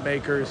donut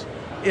makers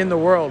in the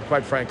world,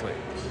 quite frankly.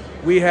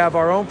 We have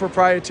our own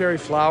proprietary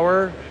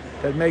flour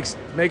that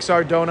makes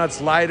our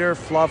donuts lighter,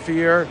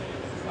 fluffier.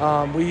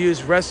 We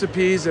use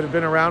recipes that have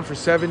been around for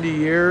 70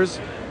 years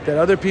that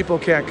other people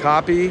can't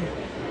copy.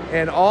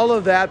 And all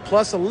of that,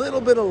 plus a little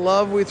bit of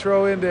love we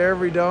throw into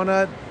every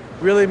donut,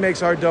 really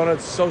makes our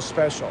donuts so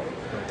special.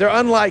 They're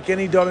unlike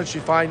any donuts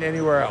you find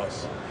anywhere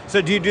else.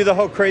 So do you do the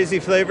whole crazy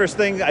flavors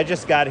thing? I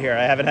just got here.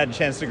 I haven't had a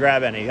chance to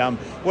grab any.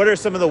 What are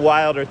some of the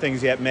wilder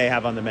things you may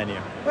have on the menu?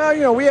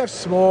 Well, we have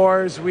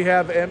s'mores. We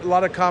have a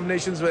lot of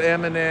combinations with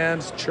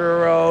M&Ms,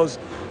 churros,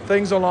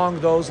 things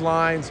along those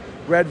lines,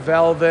 red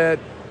velvet,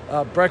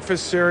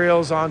 breakfast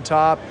cereals on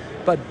top.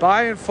 But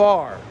by and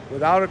far,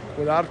 without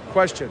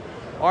question,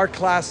 our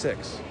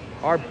classics,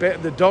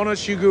 the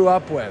donuts you grew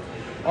up with,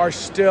 are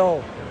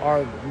still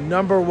our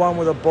number one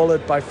with a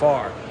bullet by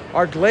far.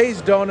 Our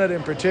glazed donut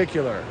in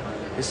particular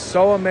is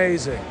so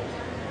amazing.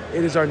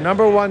 It is our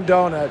number one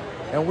donut,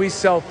 and we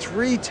sell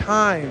 3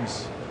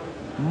 times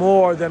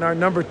more than our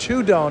number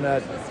 2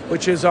 donut,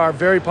 which is our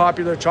very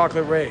popular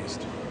chocolate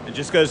raised. It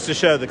just goes to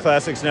show the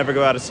classics never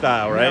go out of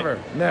style, right?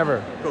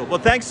 Never. Cool. Well,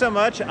 thanks so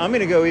much. I'm going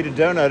to go eat a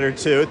donut or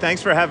two.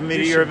 Thanks for having me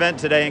to your event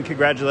today, and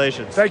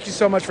congratulations. Thank you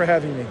so much for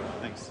having me.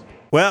 Thanks.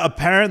 Well,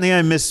 apparently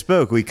I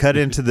misspoke. We cut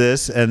into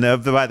this, and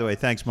by the way,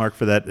 thanks, Mark,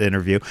 for that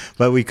interview.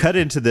 But we cut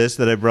into this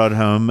that I brought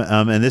home,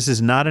 and this is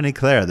not an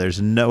eclair.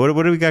 There's no.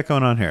 What do we got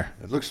going on here?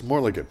 It looks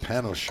more like a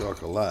pain au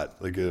chocolat,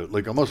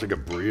 like almost like a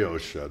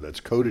brioche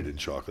that's coated in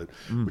chocolate,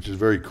 which is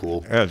very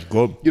cool. Yeah, it's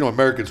good. You know,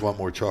 Americans want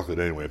more chocolate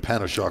anyway. A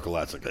pain au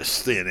chocolat's like a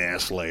thin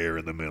ass layer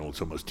in the middle. It's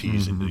almost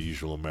teasing. The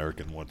usual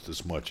American wants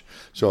this much.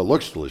 So it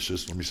looks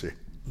delicious. Let me see.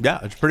 Yeah,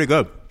 it's pretty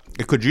good.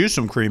 It could use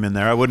some cream in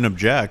there. I wouldn't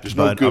object. There's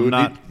but no goo. I'm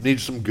not.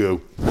 Needs some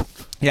goo.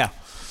 Yeah.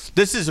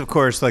 This is, of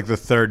course, like the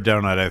third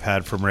donut I've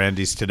had from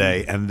Randy's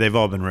today, and they've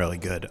all been really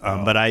good.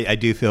 But I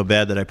do feel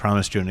bad that I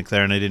promised you an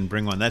eclair and I didn't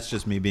bring one. That's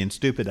just me being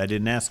stupid. I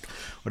didn't ask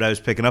what I was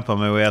picking up on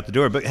my way out the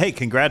door. But, hey,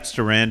 congrats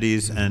to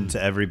Randy's and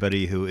to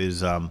everybody who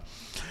is a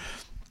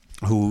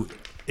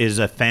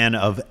fan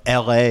of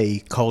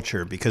L.A.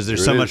 culture, because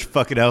there's so much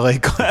fucking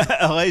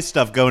L.A.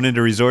 stuff going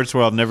into Resorts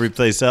World and every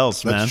place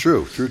else, man. That's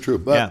true.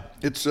 But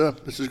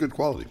this is good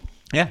quality.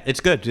 Yeah, it's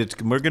good.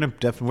 We're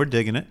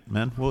digging it,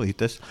 man. We'll eat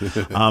this.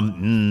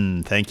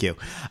 Thank you.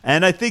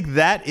 And I think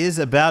that is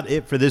about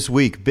it for this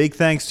week. Big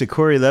thanks to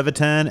Corey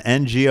Levitan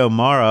and Gio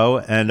Morrow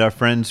and our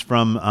friends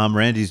from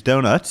Randy's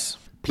Donuts.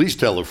 Please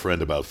tell a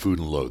friend about Food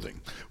and Loathing,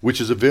 which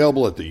is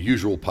available at the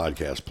usual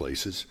podcast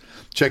places.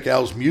 Check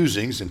Al's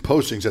musings and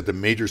postings at the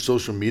major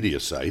social media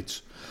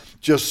sites.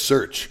 Just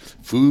search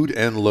Food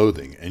and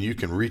Loathing, and you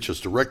can reach us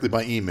directly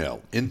by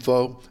email,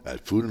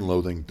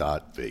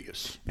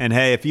 info@foodandloathing.vegas. And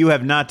hey, if you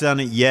have not done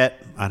it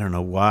yet, I don't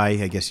know why.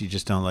 I guess you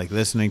just don't like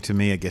listening to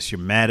me. I guess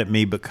you're mad at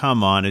me, but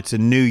come on. It's a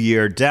new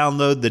year.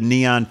 Download the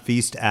Neon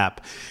Feast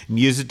app and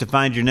use it to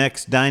find your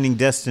next dining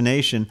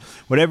destination.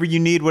 Whatever you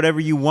need,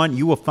 whatever you want,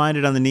 you will find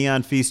it on the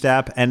Neon Feast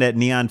app and at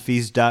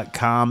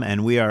neonfeast.com,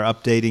 and we are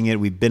updating it.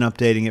 We've been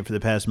updating it for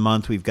the past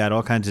month. We've got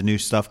all kinds of new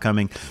stuff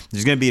coming.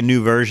 There's going to be a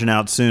new version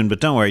out soon,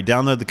 but don't worry.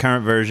 Download the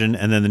current version,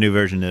 and then the new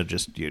version, you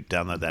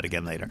download that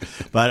again later.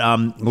 But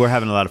we're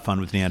having a lot of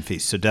fun with Neon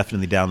Feast, so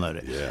definitely download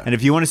it. Yeah. And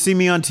if you want to see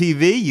me on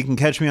TV, you can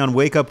catch me on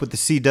Wake Up with the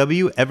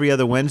CW every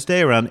other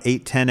Wednesday around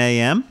 8-10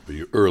 a.m. For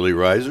you early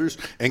risers,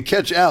 and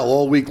catch Al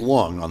all week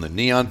long on the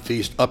Neon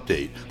Feast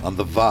update on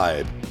The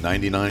Vibe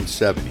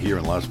 99.7 here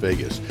in Las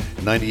Vegas,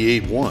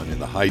 98.1 in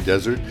the High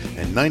Desert,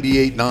 and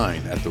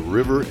 98.9 at the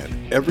River,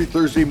 and every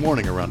Thursday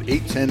morning around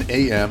 8:10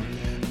 a.m.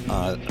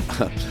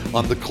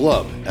 On the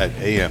Club at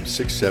AM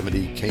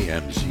 670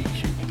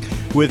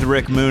 KMZQ. With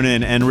Rick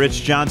Moonen and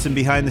Rich Johnson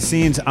behind the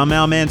scenes, I'm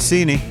Al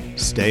Mancini.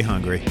 Stay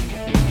hungry.